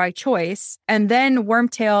there by choice. And then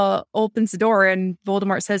Wormtail opens the door and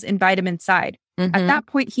Voldemort says, invite him inside. Mm-hmm. At that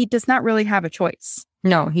point, he does not really have a choice.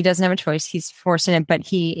 No, he doesn't have a choice. He's forced in it, but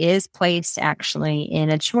he is placed actually in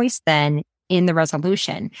a choice then in the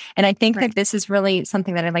resolution. And I think that this is really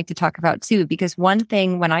something that I'd like to talk about too, because one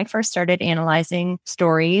thing when I first started analyzing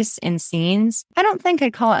stories and scenes, I don't think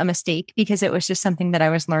I'd call it a mistake because it was just something that I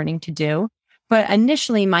was learning to do. But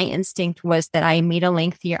initially my instinct was that I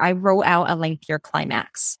wrote out a lengthier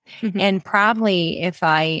climax. Mm-hmm. And probably if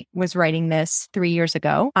I was writing this 3 years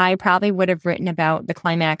ago, I probably would have written about the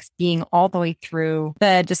climax being all the way through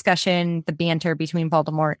the discussion, the banter between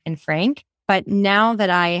Voldemort and Frank. But now that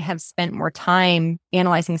I have spent more time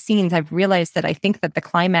analyzing scenes, I've realized that I think that the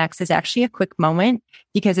climax is actually a quick moment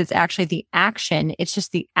because it's actually the action. It's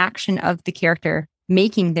just the action of the character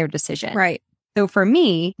making their decision. Right. So for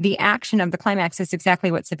me, the action of the climax is exactly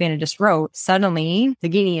what Savannah just wrote. Suddenly, the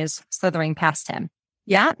Nagini is slithering past him.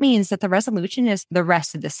 That means that the resolution is the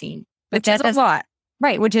rest of the scene. Which is a lot.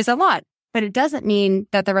 Right, which is a lot. But it doesn't mean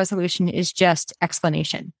that the resolution is just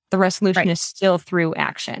explanation. The resolution is still through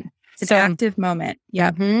action. It's an active moment. Yeah.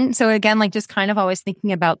 Mm-hmm. So again, like just kind of always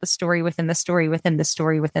thinking about the story within the story, within the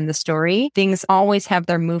story, within the story. Things always have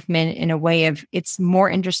their movement in a way of it's more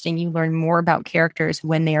interesting. You learn more about characters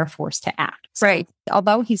when they are forced to act. Right.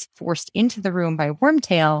 Although he's forced into the room by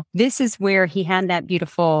Wormtail, this is where he had that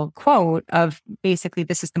beautiful quote of basically,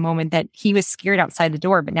 this is the moment that he was scared outside the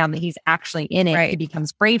door, but now that he's actually in it, he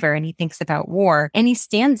becomes braver and he thinks about war and he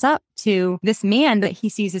stands up to this man that he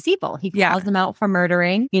sees as evil. He calls him out for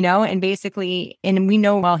murdering, and basically, and we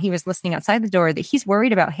know while he was listening outside the door that he's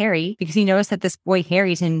worried about Harry because he knows that this boy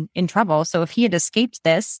Harry's in trouble. So if he had escaped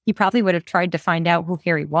this, he probably would have tried to find out who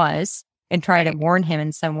Harry was and try to warn him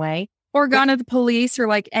in some way. Or gone to the police or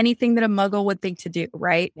like anything that a muggle would think to do,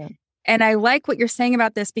 right? Yeah. And I like what you're saying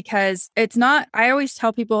about this because it's not, I always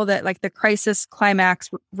tell people that like the crisis climax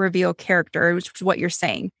reveal character, which is what you're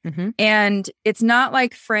saying. Mm-hmm. And it's not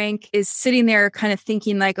like Frank is sitting there kind of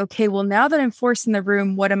thinking like, okay, well, now that I'm forced in the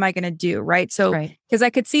room, what am I going to do? Right. So, because I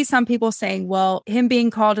could see some people saying, well, him being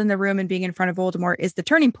called in the room and being in front of Voldemort is the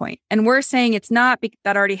turning point. And we're saying it's not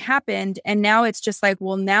that already happened. And now it's just like,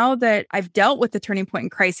 well, now that I've dealt with the turning point in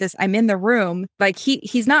crisis, I'm in the room. Like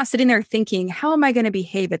he's not sitting there thinking, how am I going to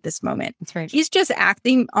behave at this moment? That's right. He's just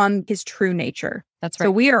acting on his true nature. That's right.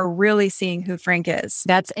 So we are really seeing who Frank is.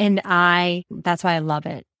 That's why I love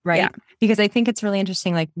it. Right. Yeah. Because I think it's really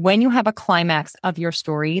interesting. Like when you have a climax of your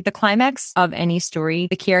story, the climax of any story,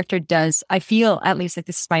 the character does, I feel, at least like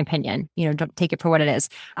this is my opinion, don't take it for what it is.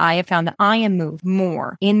 I have found that I am moved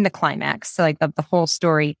more in the climax. So like the whole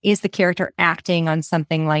story is the character acting on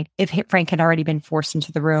something like if Frank had already been forced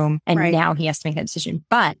into the room and now he has to make that decision.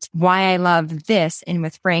 But why I love this and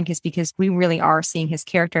with Frank is because we really are seeing his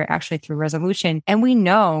character actually through resolution. And we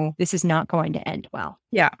know this is not going to end well.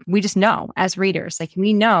 Yeah. We just know as readers, like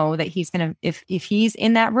we know that he's going to, if he's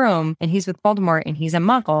in that room and he's with Voldemort and he's a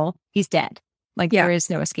muggle, he's dead. Like there is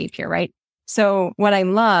no escape here, right? So what I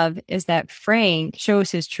love is that Frank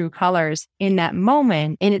shows his true colors in that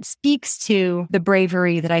moment. And it speaks to the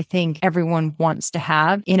bravery that I think everyone wants to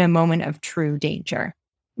have in a moment of true danger.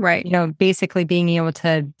 Right. Basically being able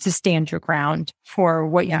to stand your ground for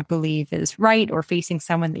what you believe is right, or facing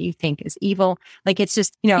someone that you think is evil. Like, it's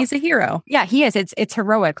just, he's a hero. Yeah, he is. It's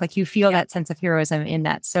heroic. Like, you feel that sense of heroism in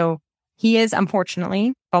that. So he is,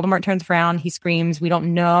 unfortunately, Voldemort turns around, he screams. We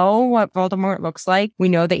don't know what Voldemort looks like. We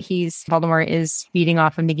know that Voldemort is feeding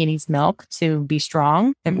off of Nagini's milk to be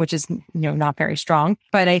strong, which is, not very strong.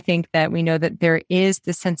 But I think that we know that there is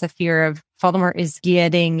this sense of fear of Voldemort is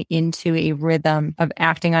getting into a rhythm of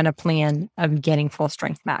acting on a plan of getting full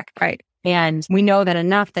strength back. Right. And we know that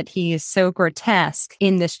enough that he is so grotesque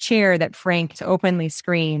in this chair that Frank openly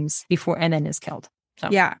screams before and then is killed. So.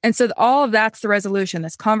 Yeah. And so all of that's the resolution,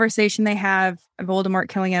 this conversation they have, Voldemort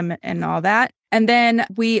killing him and all that. And then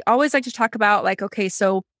we always like to talk about like, okay,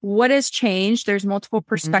 so what has changed? There's multiple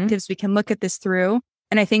perspectives we can look at this through.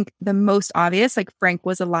 And I think the most obvious, like Frank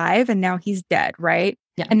was alive and now he's dead, right?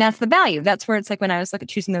 Yeah. And that's the value. That's where it's like when I was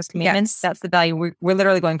choosing those commandments, that's the value. We're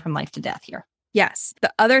literally going from life to death here. Yes.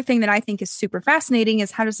 The other thing that I think is super fascinating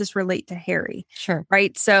is how does this relate to Harry? Sure.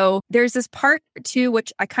 Right. So there's this part too,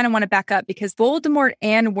 which I kind of want to back up because Voldemort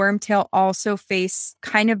and Wormtail also face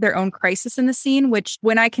kind of their own crisis in the scene, which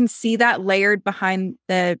when I can see that layered behind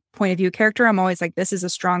the point of view character, I'm always like, this is a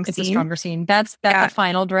strong scene. It's a stronger scene. That's a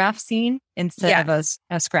final draft scene instead of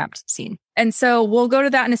a scrapped scene. And so we'll go to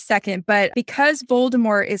that in a second. But because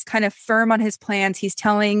Voldemort is kind of firm on his plans, he's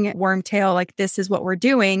telling Wormtail, like, this is what we're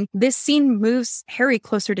doing. This scene moves Harry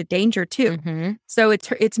closer to danger, too. Mm-hmm. So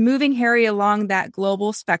it's moving Harry along that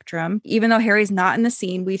global spectrum, even though Harry's not in the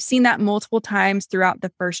scene. We've seen that multiple times throughout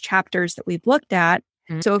the first chapters that we've looked at.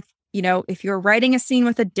 Mm-hmm. So if you're writing a scene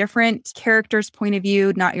with a different character's point of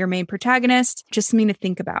view, not your main protagonist, just something to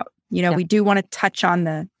think about. We do want to touch on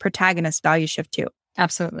the protagonist value shift, too.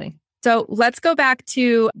 Absolutely. So let's go back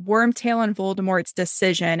to Wormtail and Voldemort's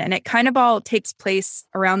decision. And it kind of all takes place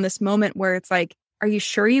around this moment where it's like, are you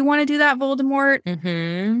sure you want to do that, Voldemort?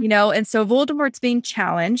 Mm-hmm. And so Voldemort's being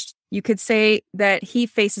challenged. You could say that he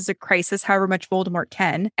faces a crisis, however much Voldemort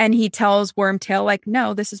can. And he tells Wormtail, like,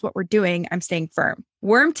 no, this is what we're doing. I'm staying firm.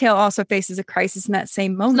 Wormtail also faces a crisis in that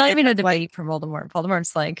same moment. It's not even a debate for Voldemort.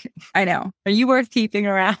 Voldemort's like, I know. Are you worth keeping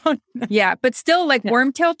around? Yeah, but still,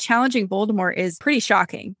 Wormtail challenging Voldemort is pretty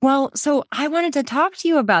shocking. Well, so I wanted to talk to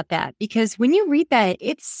you about that because when you read that,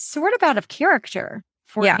 it's sort of out of character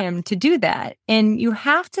for him to do that. And you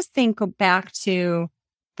have to go back to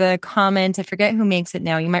the comment, I forget who makes it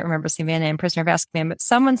now. You might remember Savannah in Prisoner of Azkaban, but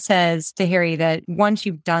someone says to Harry that once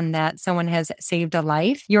you've done that, someone has saved a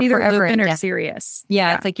life. You're either forever Lupin in or debt. Sirius.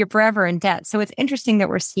 Yeah, it's like you're forever in debt. So it's interesting that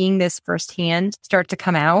we're seeing this firsthand start to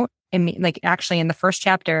come out, and actually in the first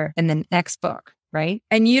chapter in the next book. Right.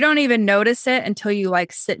 And you don't even notice it until you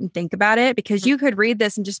sit and think about it, because you could read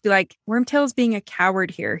this and just be like, Wormtail's being a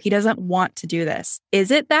coward here. He doesn't want to do this.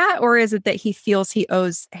 Is it that, or is it that he feels he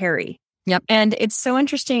owes Harry? Yep. And it's so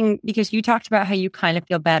interesting because you talked about how you kind of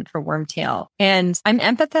feel bad for Wormtail. And I'm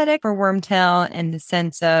empathetic for Wormtail in the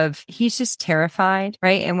sense of he's just terrified,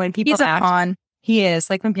 right? And when people he's a pawn. He is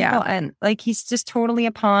when people and he's just totally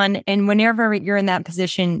a pawn. And whenever you're in that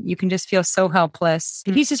position, you can just feel so helpless.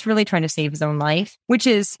 Mm-hmm. He's just really trying to save his own life, which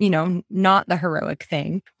is, not the heroic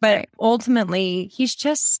thing. But ultimately, he's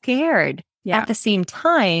just scared. Yeah. At the same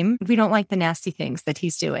time, we don't like the nasty things that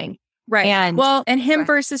he's doing. Right. And him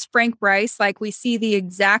versus Frank Bryce, we see the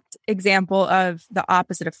exact example of the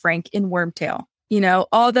opposite of Frank in Wormtail.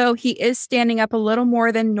 Although he is standing up a little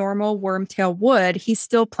more than normal Wormtail would, he's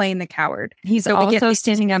still playing the coward. He's also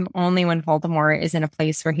standing up only when Voldemort is in a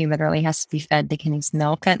place where he literally has to be fed Nagini's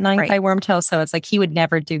milk at night by Wormtail. So it's he would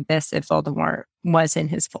never do this if Voldemort was in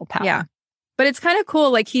his full power. Yeah. But it's kind of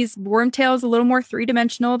cool. Wormtail is a little more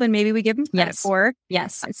three-dimensional than maybe we give him credit for.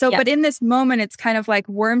 Yes. So, but in this moment, it's kind of like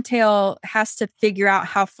Wormtail has to figure out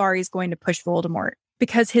how far he's going to push Voldemort,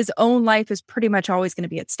 because his own life is pretty much always going to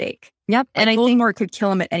be at stake. Yep. And I think Voldemort could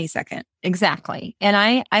kill him at any second. Exactly. And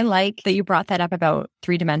I like that you brought that up about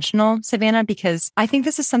three-dimensional, Savannah, because I think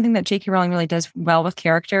this is something that J.K. Rowling really does well with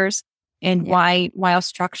characters. And while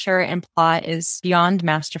structure and plot is beyond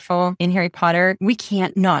masterful in Harry Potter, we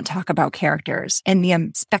can't not talk about characters and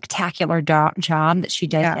the spectacular job that she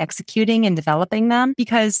did executing and developing them.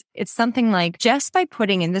 Because it's something just by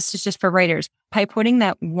putting, and this is just for writers, by putting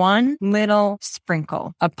that one little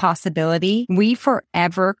sprinkle of possibility, we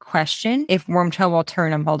forever question if Wormtail will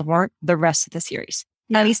turn on Voldemort the rest of the series.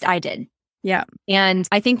 Yeah. At least I did. Yeah. And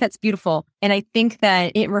I think that's beautiful. And I think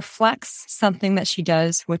that it reflects something that she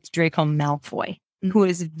does with Draco Malfoy, who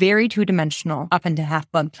is very two-dimensional up into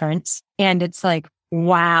Half-Blood Prince. And it's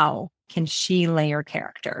wow, can she layer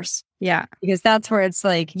characters? Yeah. Because that's where it's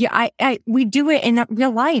we do it in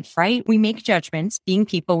real life, right? We make judgments. Being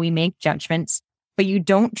people, we make judgments. but you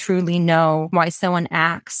don't truly know why someone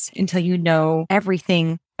acts until you know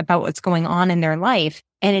everything about what's going on in their life.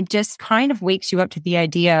 And it just kind of wakes you up to the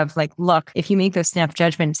idea of like, look, if you make those snap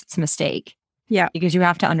judgments, it's a mistake. Yeah. Because you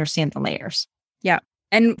have to understand the layers. Yeah.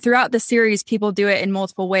 And throughout the series, people do it in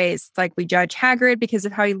multiple ways. It's like we judge Hagrid because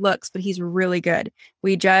of how he looks, but he's really good.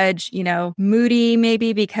 We judge, Moody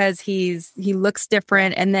maybe because he looks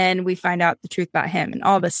different. And then we find out the truth about him and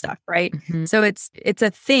all this stuff, right? Mm-hmm. So it's a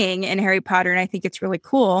thing in Harry Potter. And I think it's really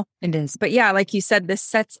cool. It is. But yeah, like you said, this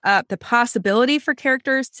sets up the possibility for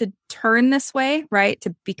characters to turn this way, right?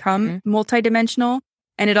 To become multidimensional.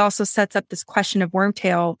 And it also sets up this question of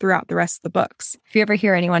Wormtail throughout the rest of the books. If you ever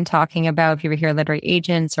hear literary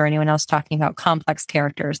agents or anyone else talking about complex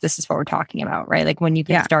characters, this is what we're talking about, right? Like when you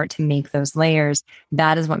can start to make those layers,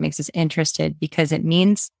 that is what makes us interested because it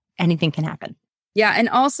means anything can happen. Yeah. And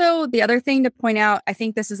also the other thing to point out, I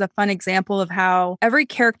think this is a fun example of how every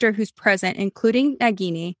character who's present, including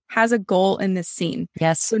Nagini, has a goal in this scene.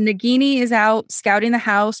 Yes. So Nagini is out scouting the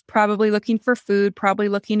house, probably looking for food, probably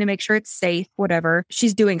looking to make sure it's safe, whatever.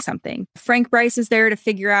 She's doing something. Frank Bryce is there to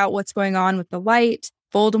figure out what's going on with the light.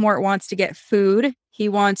 Voldemort wants to get food. He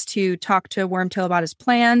wants to talk to Wormtail about his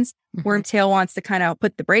plans. Mm-hmm. Wormtail wants to kind of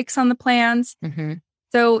put the brakes on the plans. Mm-hmm.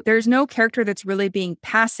 So there's no character that's really being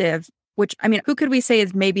passive. Which, who could we say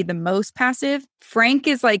is maybe the most passive? Frank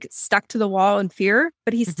is like stuck to the wall in fear,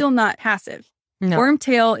 but he's still not passive. No.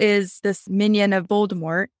 Wormtail is this minion of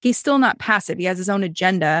Voldemort. He's still not passive. He has his own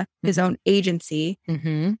agenda, his own agency.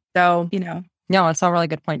 Mm-hmm. So, No, it's all really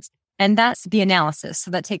good points. And that's the analysis.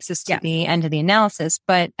 So that takes us to the end of the analysis.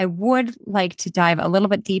 But I would like to dive a little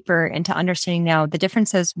bit deeper into understanding now the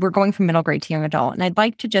differences. We're going from middle grade to young adult. And I'd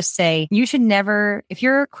like to just say, you should never, if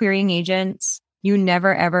you're querying agents, you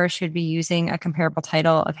never, ever should be using a comparable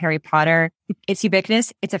title of Harry Potter. It's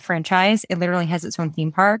ubiquitous. It's a franchise. It literally has its own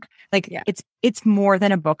theme park. It's more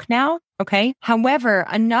than a book now. Okay. However,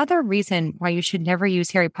 another reason why you should never use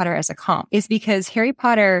Harry Potter as a comp is because Harry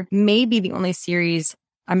Potter may be the only series,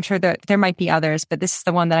 I'm sure that there might be others, but this is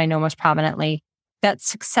the one that I know most prominently, that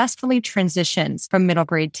successfully transitions from middle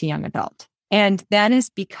grade to young adult. And that is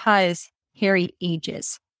because Harry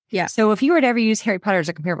ages. Yeah. So if you were to ever use Harry Potter as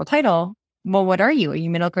a comparable title, well, what are you? Are you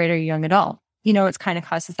middle grade or young adult? It's kind of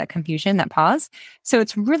causes that confusion, that pause. So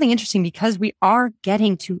it's really interesting because we are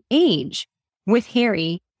getting to age with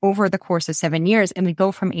Harry over the course of 7 years. And we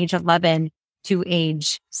go from age 11 to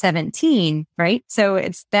age 17, right? So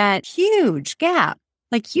it's that huge gap.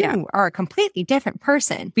 Like you are a completely different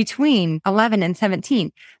person between 11 and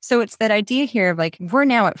 17. So it's that idea here of like, we're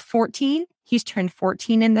now at 14. He's turned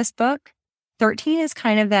 14 in this book. 13 is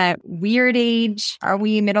kind of that weird age. Are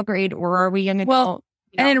we middle grade or are we young adult? Well,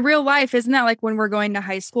 and in real life, isn't that like when we're going to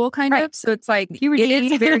high school kind of? So it's like, puberty. It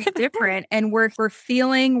is very different. And we're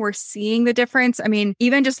seeing the difference.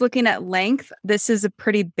 Even just looking at length, this is a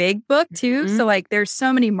pretty big book too. Mm-hmm. So like there's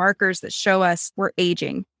so many markers that show us we're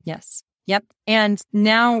aging. Yes. Yep. And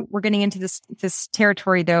now we're getting into this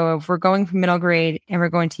territory though of we're going from middle grade and we're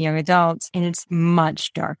going to young adults and it's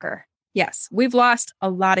much darker. Yes. We've lost a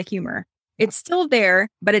lot of humor. It's still there,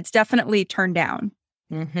 but it's definitely turned down.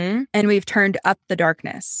 Mm-hmm. And we've turned up the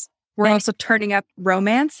darkness. We're also turning up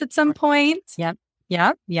romance at some point. Yep.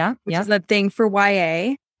 Which is a thing for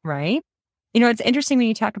YA. Right. It's interesting when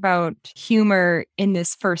you talk about humor in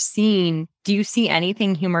this first scene. Do you see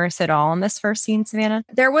anything humorous at all in this first scene, Savannah?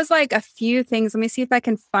 There was like a few things. Let me see if I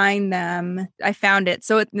can find them. I found it.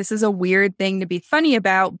 So this is a weird thing to be funny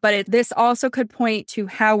about, but this also could point to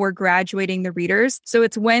how we're graduating the readers. So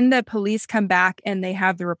it's when the police come back and they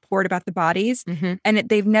have the report about the bodies and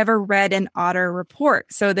they've never read an Otter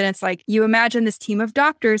report. So then it's like, you imagine this team of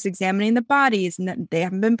doctors examining the bodies and that they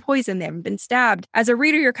haven't been poisoned, they haven't been stabbed. As a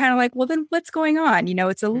reader, you're kind of like, well, then what's going on?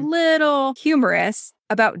 It's a little humorous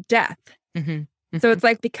about death. So it's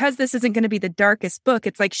like, because this isn't going to be the darkest book,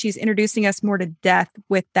 it's like she's introducing us more to death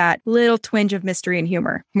with that little twinge of mystery and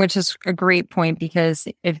humor. Which is a great point because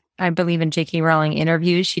if I believe in J.K. Rowling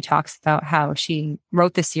interviews, she talks about how she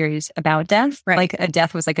wrote the series about death. Right. Like a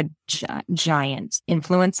death was like a giant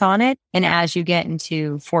influence on it. And as you get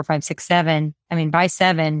into 4, 5, 6, 7, by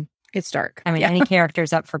 7, it's dark. Any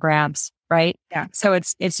character's up for grabs. Right. Yeah. So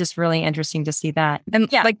it's just really interesting to see that. And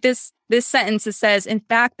like this sentence, it says, in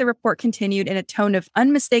fact, the report continued in a tone of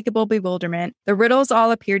unmistakable bewilderment. The riddles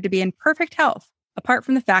all appeared to be in perfect health, apart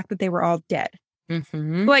from the fact that they were all dead.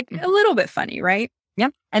 Mm-hmm. Like a little bit funny, right?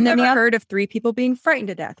 Yep. And then Never heard of 3 people being frightened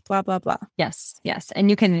to death, blah, blah, blah. Yes. And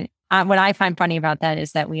you can what I find funny about that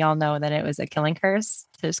is that we all know that it was a killing curse.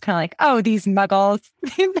 So it's kind of like, oh, these muggles.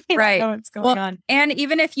 They right. know what's going on. And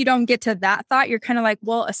even if you don't get to that thought, you're kind of like,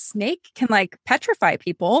 well, a snake can like petrify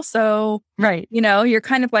people. So, right. You're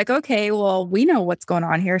kind of like, okay, well, we know what's going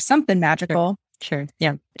on here. Something magical. Sure.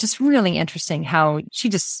 Yeah. Just really interesting how she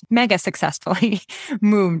just mega successfully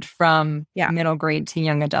moved from middle grade to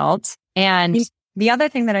young adult. And the other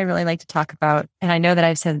thing that I really like to talk about, and I know that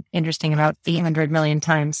I've said interesting about 800 million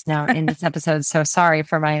times now in this episode, so sorry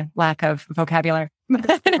for my lack of vocabulary.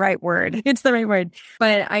 That's the right word. It's the right word.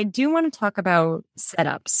 But I do want to talk about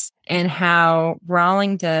setups and how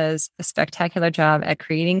Rowling does a spectacular job at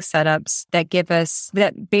creating setups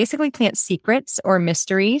that basically plant secrets or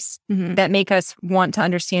mysteries that make us want to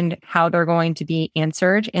understand how they're going to be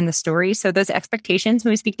answered in the story. So those expectations,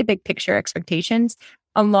 when we speak to big picture expectations,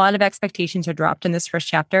 a lot of expectations are dropped in this first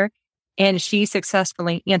chapter, and she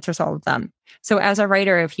successfully answers all of them. So as a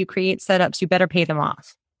writer, if you create setups, you better pay them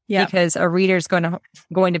off. Yeah. Because a reader is going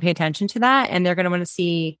to pay attention to that, and they're going to want to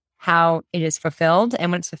see how it is fulfilled.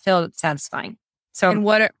 And when it's fulfilled, it's satisfying. So, and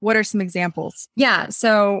what are some examples? Yeah.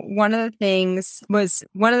 So one of the things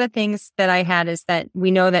that I had is that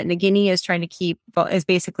we know that Nagini is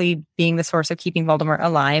basically being the source of keeping Voldemort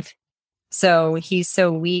alive. So he's so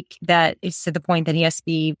weak that it's to the point that he has to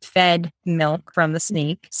be fed milk from the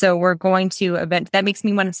snake. So we're going to that makes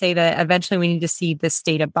me want to say that eventually we need to see the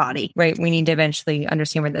state of body, right? We need to eventually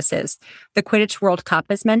understand where this is. The Quidditch World Cup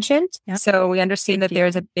is mentioned. Yep. So we understand that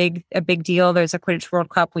there's a big deal. There's a Quidditch World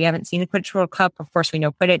Cup. We haven't seen a Quidditch World Cup. Of course, we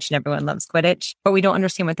know Quidditch and everyone loves Quidditch, but we don't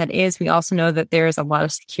understand what that is. We also know that there's a lot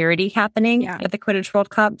of security happening at the Quidditch World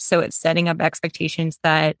Cup. So it's setting up expectations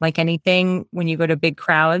that, like anything, when you go to big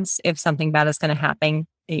crowds, if something bad is going to happen,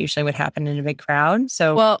 it usually would happen in a big crowd.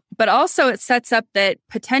 So, but also it sets up that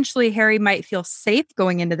potentially Harry might feel safe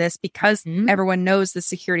going into this because everyone knows the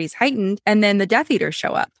security is heightened, and then the Death Eaters show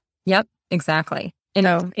up. Yep, exactly.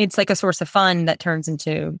 And it's like a source of fun that turns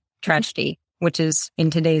into tragedy, which is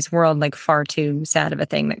in today's world like far too sad of a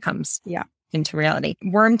thing that comes into reality.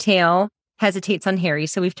 Wormtail hesitates on Harry,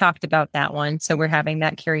 so we've talked about that one. So we're having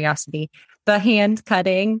that curiosity. The hand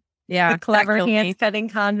cutting. Yeah, the clever hand-cutting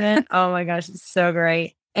convent. Oh my gosh, it's so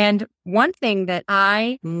great. And one thing that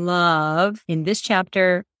I love in this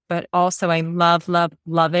chapter, but also I love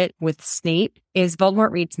it with Snape, is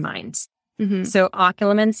Voldemort reads minds. So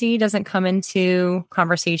occlumency doesn't come into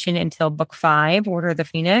conversation until book 5, Order of the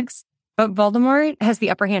Phoenix. But Voldemort has the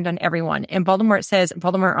upper hand on everyone. And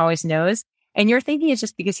Voldemort always knows. And you're thinking it's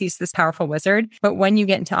just because he's this powerful wizard. But when you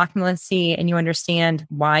get into occlumency and you understand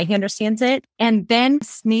why he understands it, and then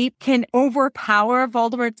Snape can overpower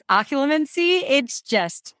Voldemort's occlumency, it's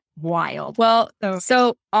just wild. Well,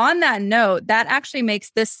 so on that note, that actually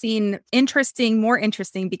makes this scene more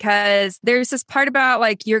interesting because there's this part about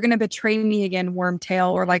like, you're going to betray me again,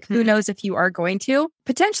 Wormtail, or like, who knows if you are going to.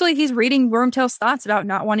 Potentially, he's reading Wormtail's thoughts about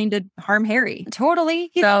not wanting to harm Harry.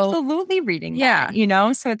 Totally. He's absolutely reading that,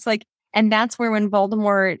 So it's like, and that's where when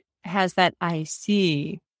Voldemort has that I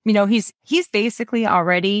see, he's basically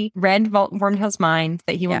already read Wormtail's mind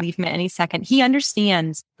that he will leave him at any second. He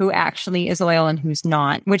understands who actually is loyal and who's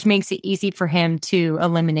not, which makes it easy for him to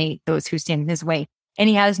eliminate those who stand in his way. And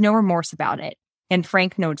he has no remorse about it. And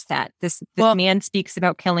Frank notes that. This man speaks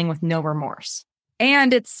about killing with no remorse.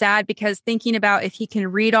 And it's sad because thinking about if he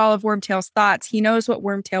can read all of Wormtail's thoughts, he knows what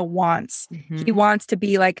Wormtail wants. He wants to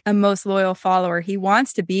be like a most loyal follower. He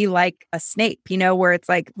wants to be like a Snape, where it's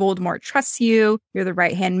like Voldemort trusts you, you're the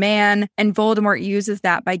right-hand man. And Voldemort uses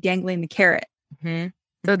that by dangling the carrot. So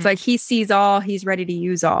it's like he sees all, he's ready to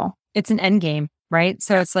use all. It's an end game, right?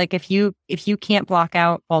 So it's like if you can't block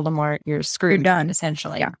out Voldemort, you're screwed. You're done.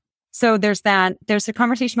 Essentially. Yeah. So there's that. There's a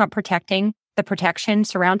conversation about protecting the protection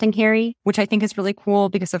surrounding Harry, which I think is really cool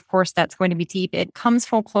because, of course, that's going to be deep. It comes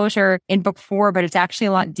full closure in book 4, but it's actually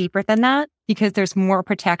a lot deeper than that because there's more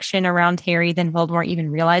protection around Harry than Voldemort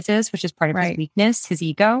even realizes, which is part of his weakness, his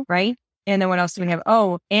ego, right? And then what else do we have?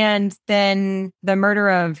 Oh, and then the murder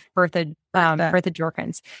of Bertha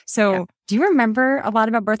Jorkins. So do you remember a lot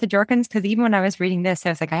about Bertha Jorkins? Because even when I was reading this, I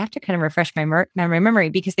was like, I have to kind of refresh my memory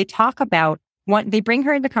because they talk about they bring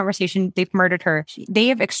her into the conversation. They've murdered her. They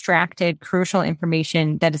have extracted crucial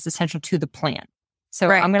information that is essential to the plan. So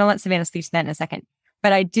I'm going to let Savannah speak to that in a second.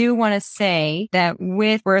 But I do want to say that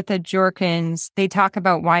with Bertha Jorkins, they talk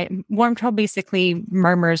about why Wormtail basically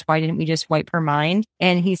murmurs, why didn't we just wipe her mind?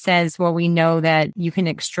 And he says, well, we know that you can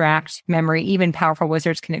extract memory. Even powerful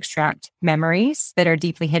wizards can extract memories that are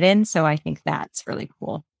deeply hidden. So I think that's really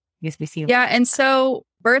cool. Because we see. Yeah. And so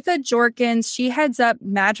Bertha Jorkins, she heads up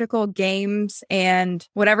magical games and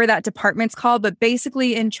whatever that department's called, but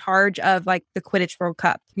basically in charge of like the Quidditch World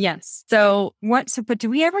Cup. Yes. But do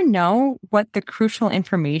we ever know what the crucial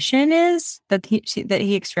information is that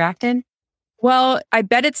he extracted? Well, I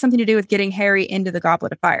bet it's something to do with getting Harry into the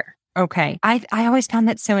Goblet of Fire. Okay. I always found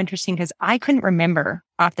that so interesting because I couldn't remember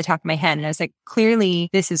off the top of my head. And I was like, clearly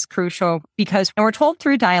this is crucial because we're told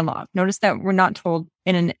through dialogue. Notice that we're not told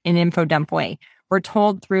in an info dump way. We're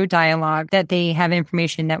told through dialogue that they have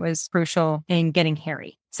information that was crucial in getting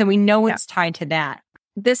Harry. So we know it's tied to that.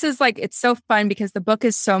 This is like, it's so fun because the book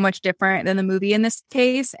is so much different than the movie in this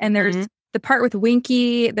case. And there's the part with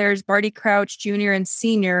Winky, there's Barty Crouch Jr. and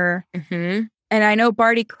Sr. And I know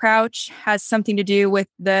Barty Crouch has something to do with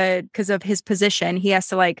because of his position, he has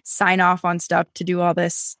to like sign off on stuff to do all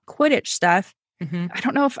this Quidditch stuff. I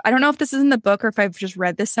don't know if this is in the book or if I've just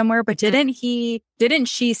read this somewhere, but didn't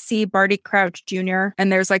she see Barty Crouch Jr. and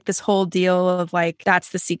there's like this whole deal of like, that's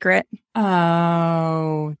the secret.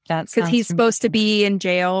 Oh, that's because he's supposed to be in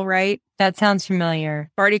jail, right? That sounds familiar.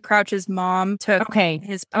 Barty Crouch's mom took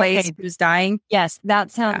his place. Who's dying. Yes. That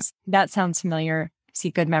sounds familiar. See,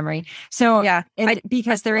 good memory. So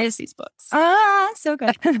because there is these books. So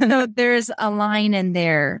good. So there's a line in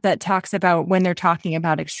there that talks about when they're talking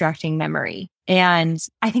about extracting memory. And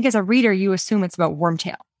I think as a reader, you assume it's about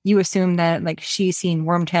Wormtail. You assume that like she's seen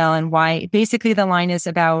Wormtail and why basically the line is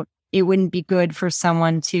about it wouldn't be good for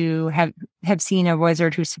someone to have seen a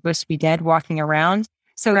wizard who's supposed to be dead walking around.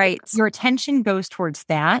 So your attention goes towards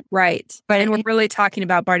that. Right. And we're really talking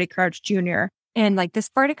about Barty Crouch Jr. And like this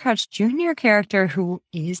Barty Crouch Jr. character who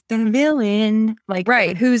is the villain, like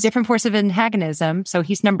who's different force of antagonism. So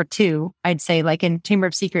he's number 2. I'd say like in Chamber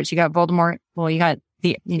of Secrets, you got Voldemort. Well, you got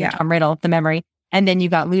Tom Riddle, the memory. And then you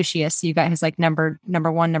got Lucius. You got his like number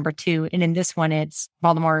 1, number 2. And in this one, it's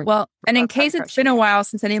Voldemort. Well, and in case it's been a while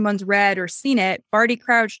since anyone's read or seen it, Barty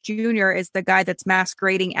Crouch Jr. is the guy that's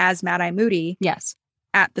masquerading as Mad-Eye Moody. Yes.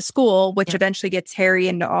 At the school, which eventually gets Harry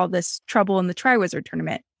into all this trouble in the Triwizard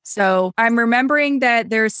Tournament. So I'm remembering that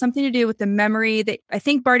there's something to do with the memory that I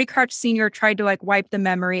think Barty Crouch Sr. tried to like wipe the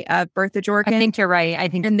memory of Bertha Jorkins. I think you're right. I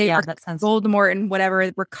think that sounds Voldemort and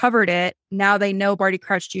whatever recovered it. Now they know Barty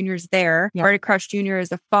Crouch Jr. is there. Yep. Barty Crouch Jr.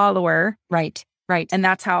 is a follower. Right. And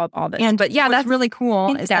that's how all this. But that's really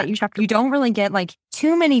cool is that you don't really get like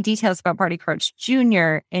too many details about Barty Crouch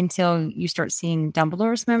Jr. until you start seeing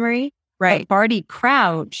Dumbledore's memory. Right. But Barty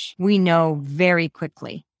Crouch, we know very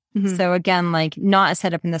quickly. So again, like not a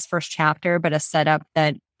setup in this first chapter, but a setup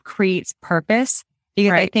that creates purpose.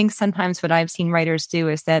 Because I think sometimes what I've seen writers do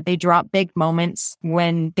is that they drop big moments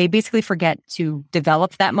when they basically forget to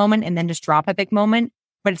develop that moment and then just drop a big moment.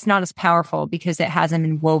 But it's not as powerful because it hasn't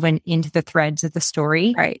been woven into the threads of the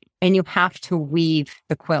story. Right. And you have to weave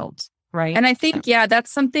the quilt. Right. And I think,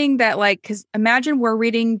 that's something that like, because imagine we're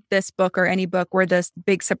reading this book or any book where this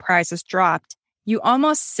big surprise is dropped. You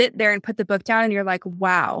almost sit there and put the book down and you're like,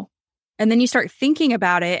 wow. And then you start thinking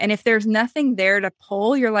about it. And if there's nothing there to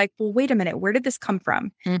pull, you're like, well, wait a minute, where did this come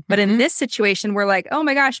from? But in this situation, we're like, oh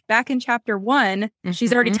my gosh, back in chapter 1,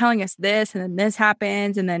 she's already telling us this and then this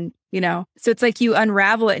happens. And then, so it's like you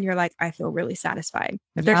unravel it and you're like, I feel really satisfied.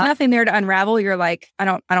 If there's nothing there to unravel, you're like, I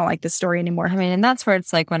don't like this story anymore. I mean, and that's where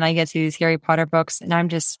it's like when I get to these Harry Potter books and I'm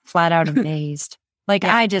just flat out amazed. Like,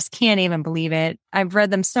 I just can't even believe it. I've read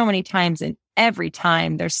them so many times and every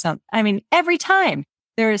time there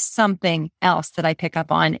is something else that I pick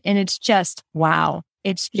up on and it's just, wow.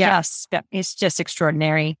 It's just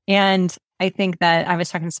extraordinary. And I think that I was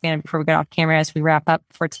talking to Savannah before we got off camera as we wrap up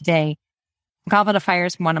for today. Goblet of Fire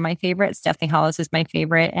is one of my favorites. Deathly Hallows is my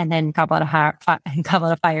favorite. And then Goblet of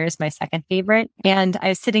Fire is my second favorite. And I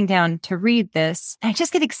was sitting down to read this. And I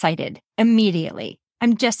just get excited immediately.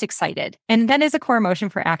 I'm just excited. And that is a core emotion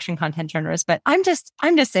for action content genres, but I'm just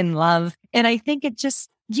in love. And I think it just,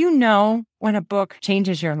 when a book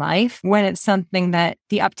changes your life, when it's something that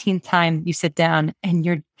the upteenth time you sit down and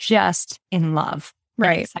you're just in love.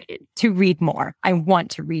 Right. Excited to read more. I want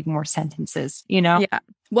to read more sentences, Yeah.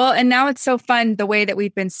 Well, and now it's so fun the way that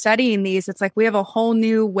we've been studying these. It's like we have a whole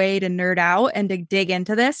new way to nerd out and to dig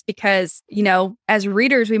into this because, as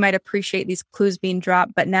readers, we might appreciate these clues being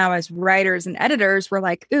dropped. But now as writers and editors, we're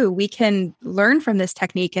like, ooh, we can learn from this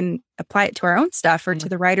technique and apply it to our own stuff or to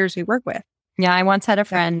the writers we work with. Yeah, I once had a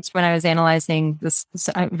friend when I was analyzing this,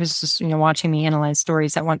 I was just, watching me analyze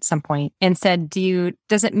stories at some point and said,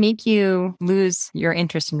 does it make you lose your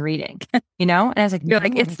interest in reading? And I was like, you're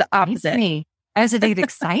like, it's the opposite. I was like, it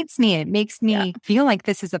excites me. It makes me feel like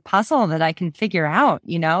this is a puzzle that I can figure out,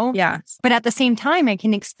 Yeah. But at the same time, I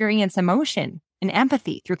can experience emotion. and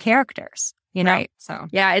empathy through characters, you know? Right. So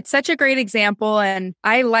yeah, it's such a great example. And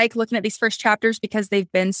I like looking at these first chapters because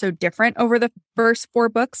they've been so different over the first 4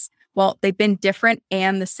 books. Well, they've been different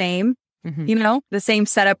and the same, you know, the same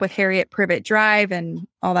setup with Harriet Privet Drive and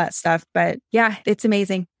all that stuff. But yeah, it's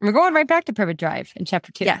amazing. We're going right back to Privet Drive in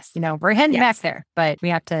chapter 2. Yes. You know, we're heading back there, but we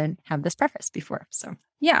have to have this preface before. So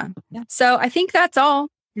yeah. So I think that's all.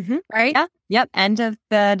 Right? Yeah. Yep. End of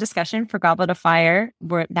the discussion for Goblet of Fire,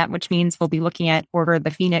 which means we'll be looking at Order of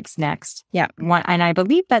the Phoenix next. Yeah. And I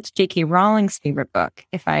believe that's J.K. Rowling's favorite book,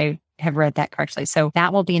 if I have read that correctly. So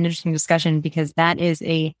that will be an interesting discussion because that is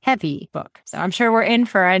a heavy book. So I'm sure we're in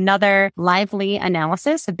for another lively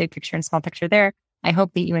analysis of big picture and small picture there. I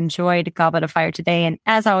hope that you enjoyed Goblet of Fire today. And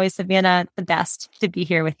as always, Savannah, the best to be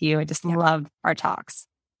here with you. I just love our talks.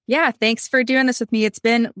 Yeah, thanks for doing this with me. It's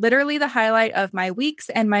been literally the highlight of my weeks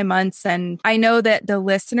and my months. And I know that the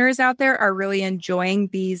listeners out there are really enjoying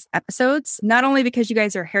these episodes, not only because you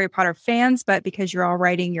guys are Harry Potter fans, but because you're all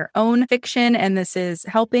writing your own fiction and this is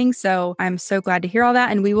helping. So I'm so glad to hear all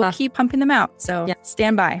that. And we will keep pumping them out. So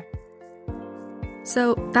stand by.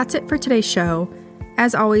 So that's it for today's show.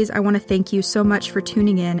 As always, I want to thank you so much for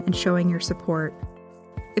tuning in and showing your support.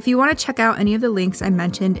 If you want to check out any of the links I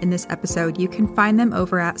mentioned in this episode, you can find them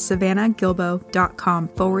over at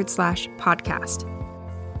savannahgilbo.com/podcast.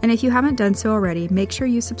 And if you haven't done so already, make sure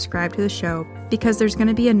you subscribe to the show because there's going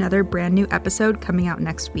to be another brand new episode coming out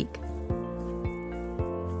next week.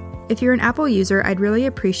 If you're an Apple user, I'd really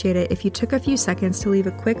appreciate it if you took a few seconds to leave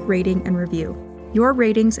a quick rating and review. Your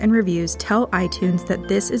ratings and reviews tell iTunes that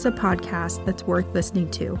this is a podcast that's worth listening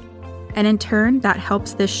to. And in turn, that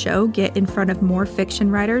helps this show get in front of more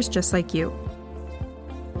fiction writers just like you.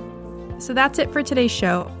 So that's it for today's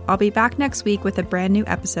show. I'll be back next week with a brand new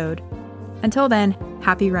episode. Until then,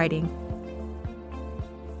 happy writing.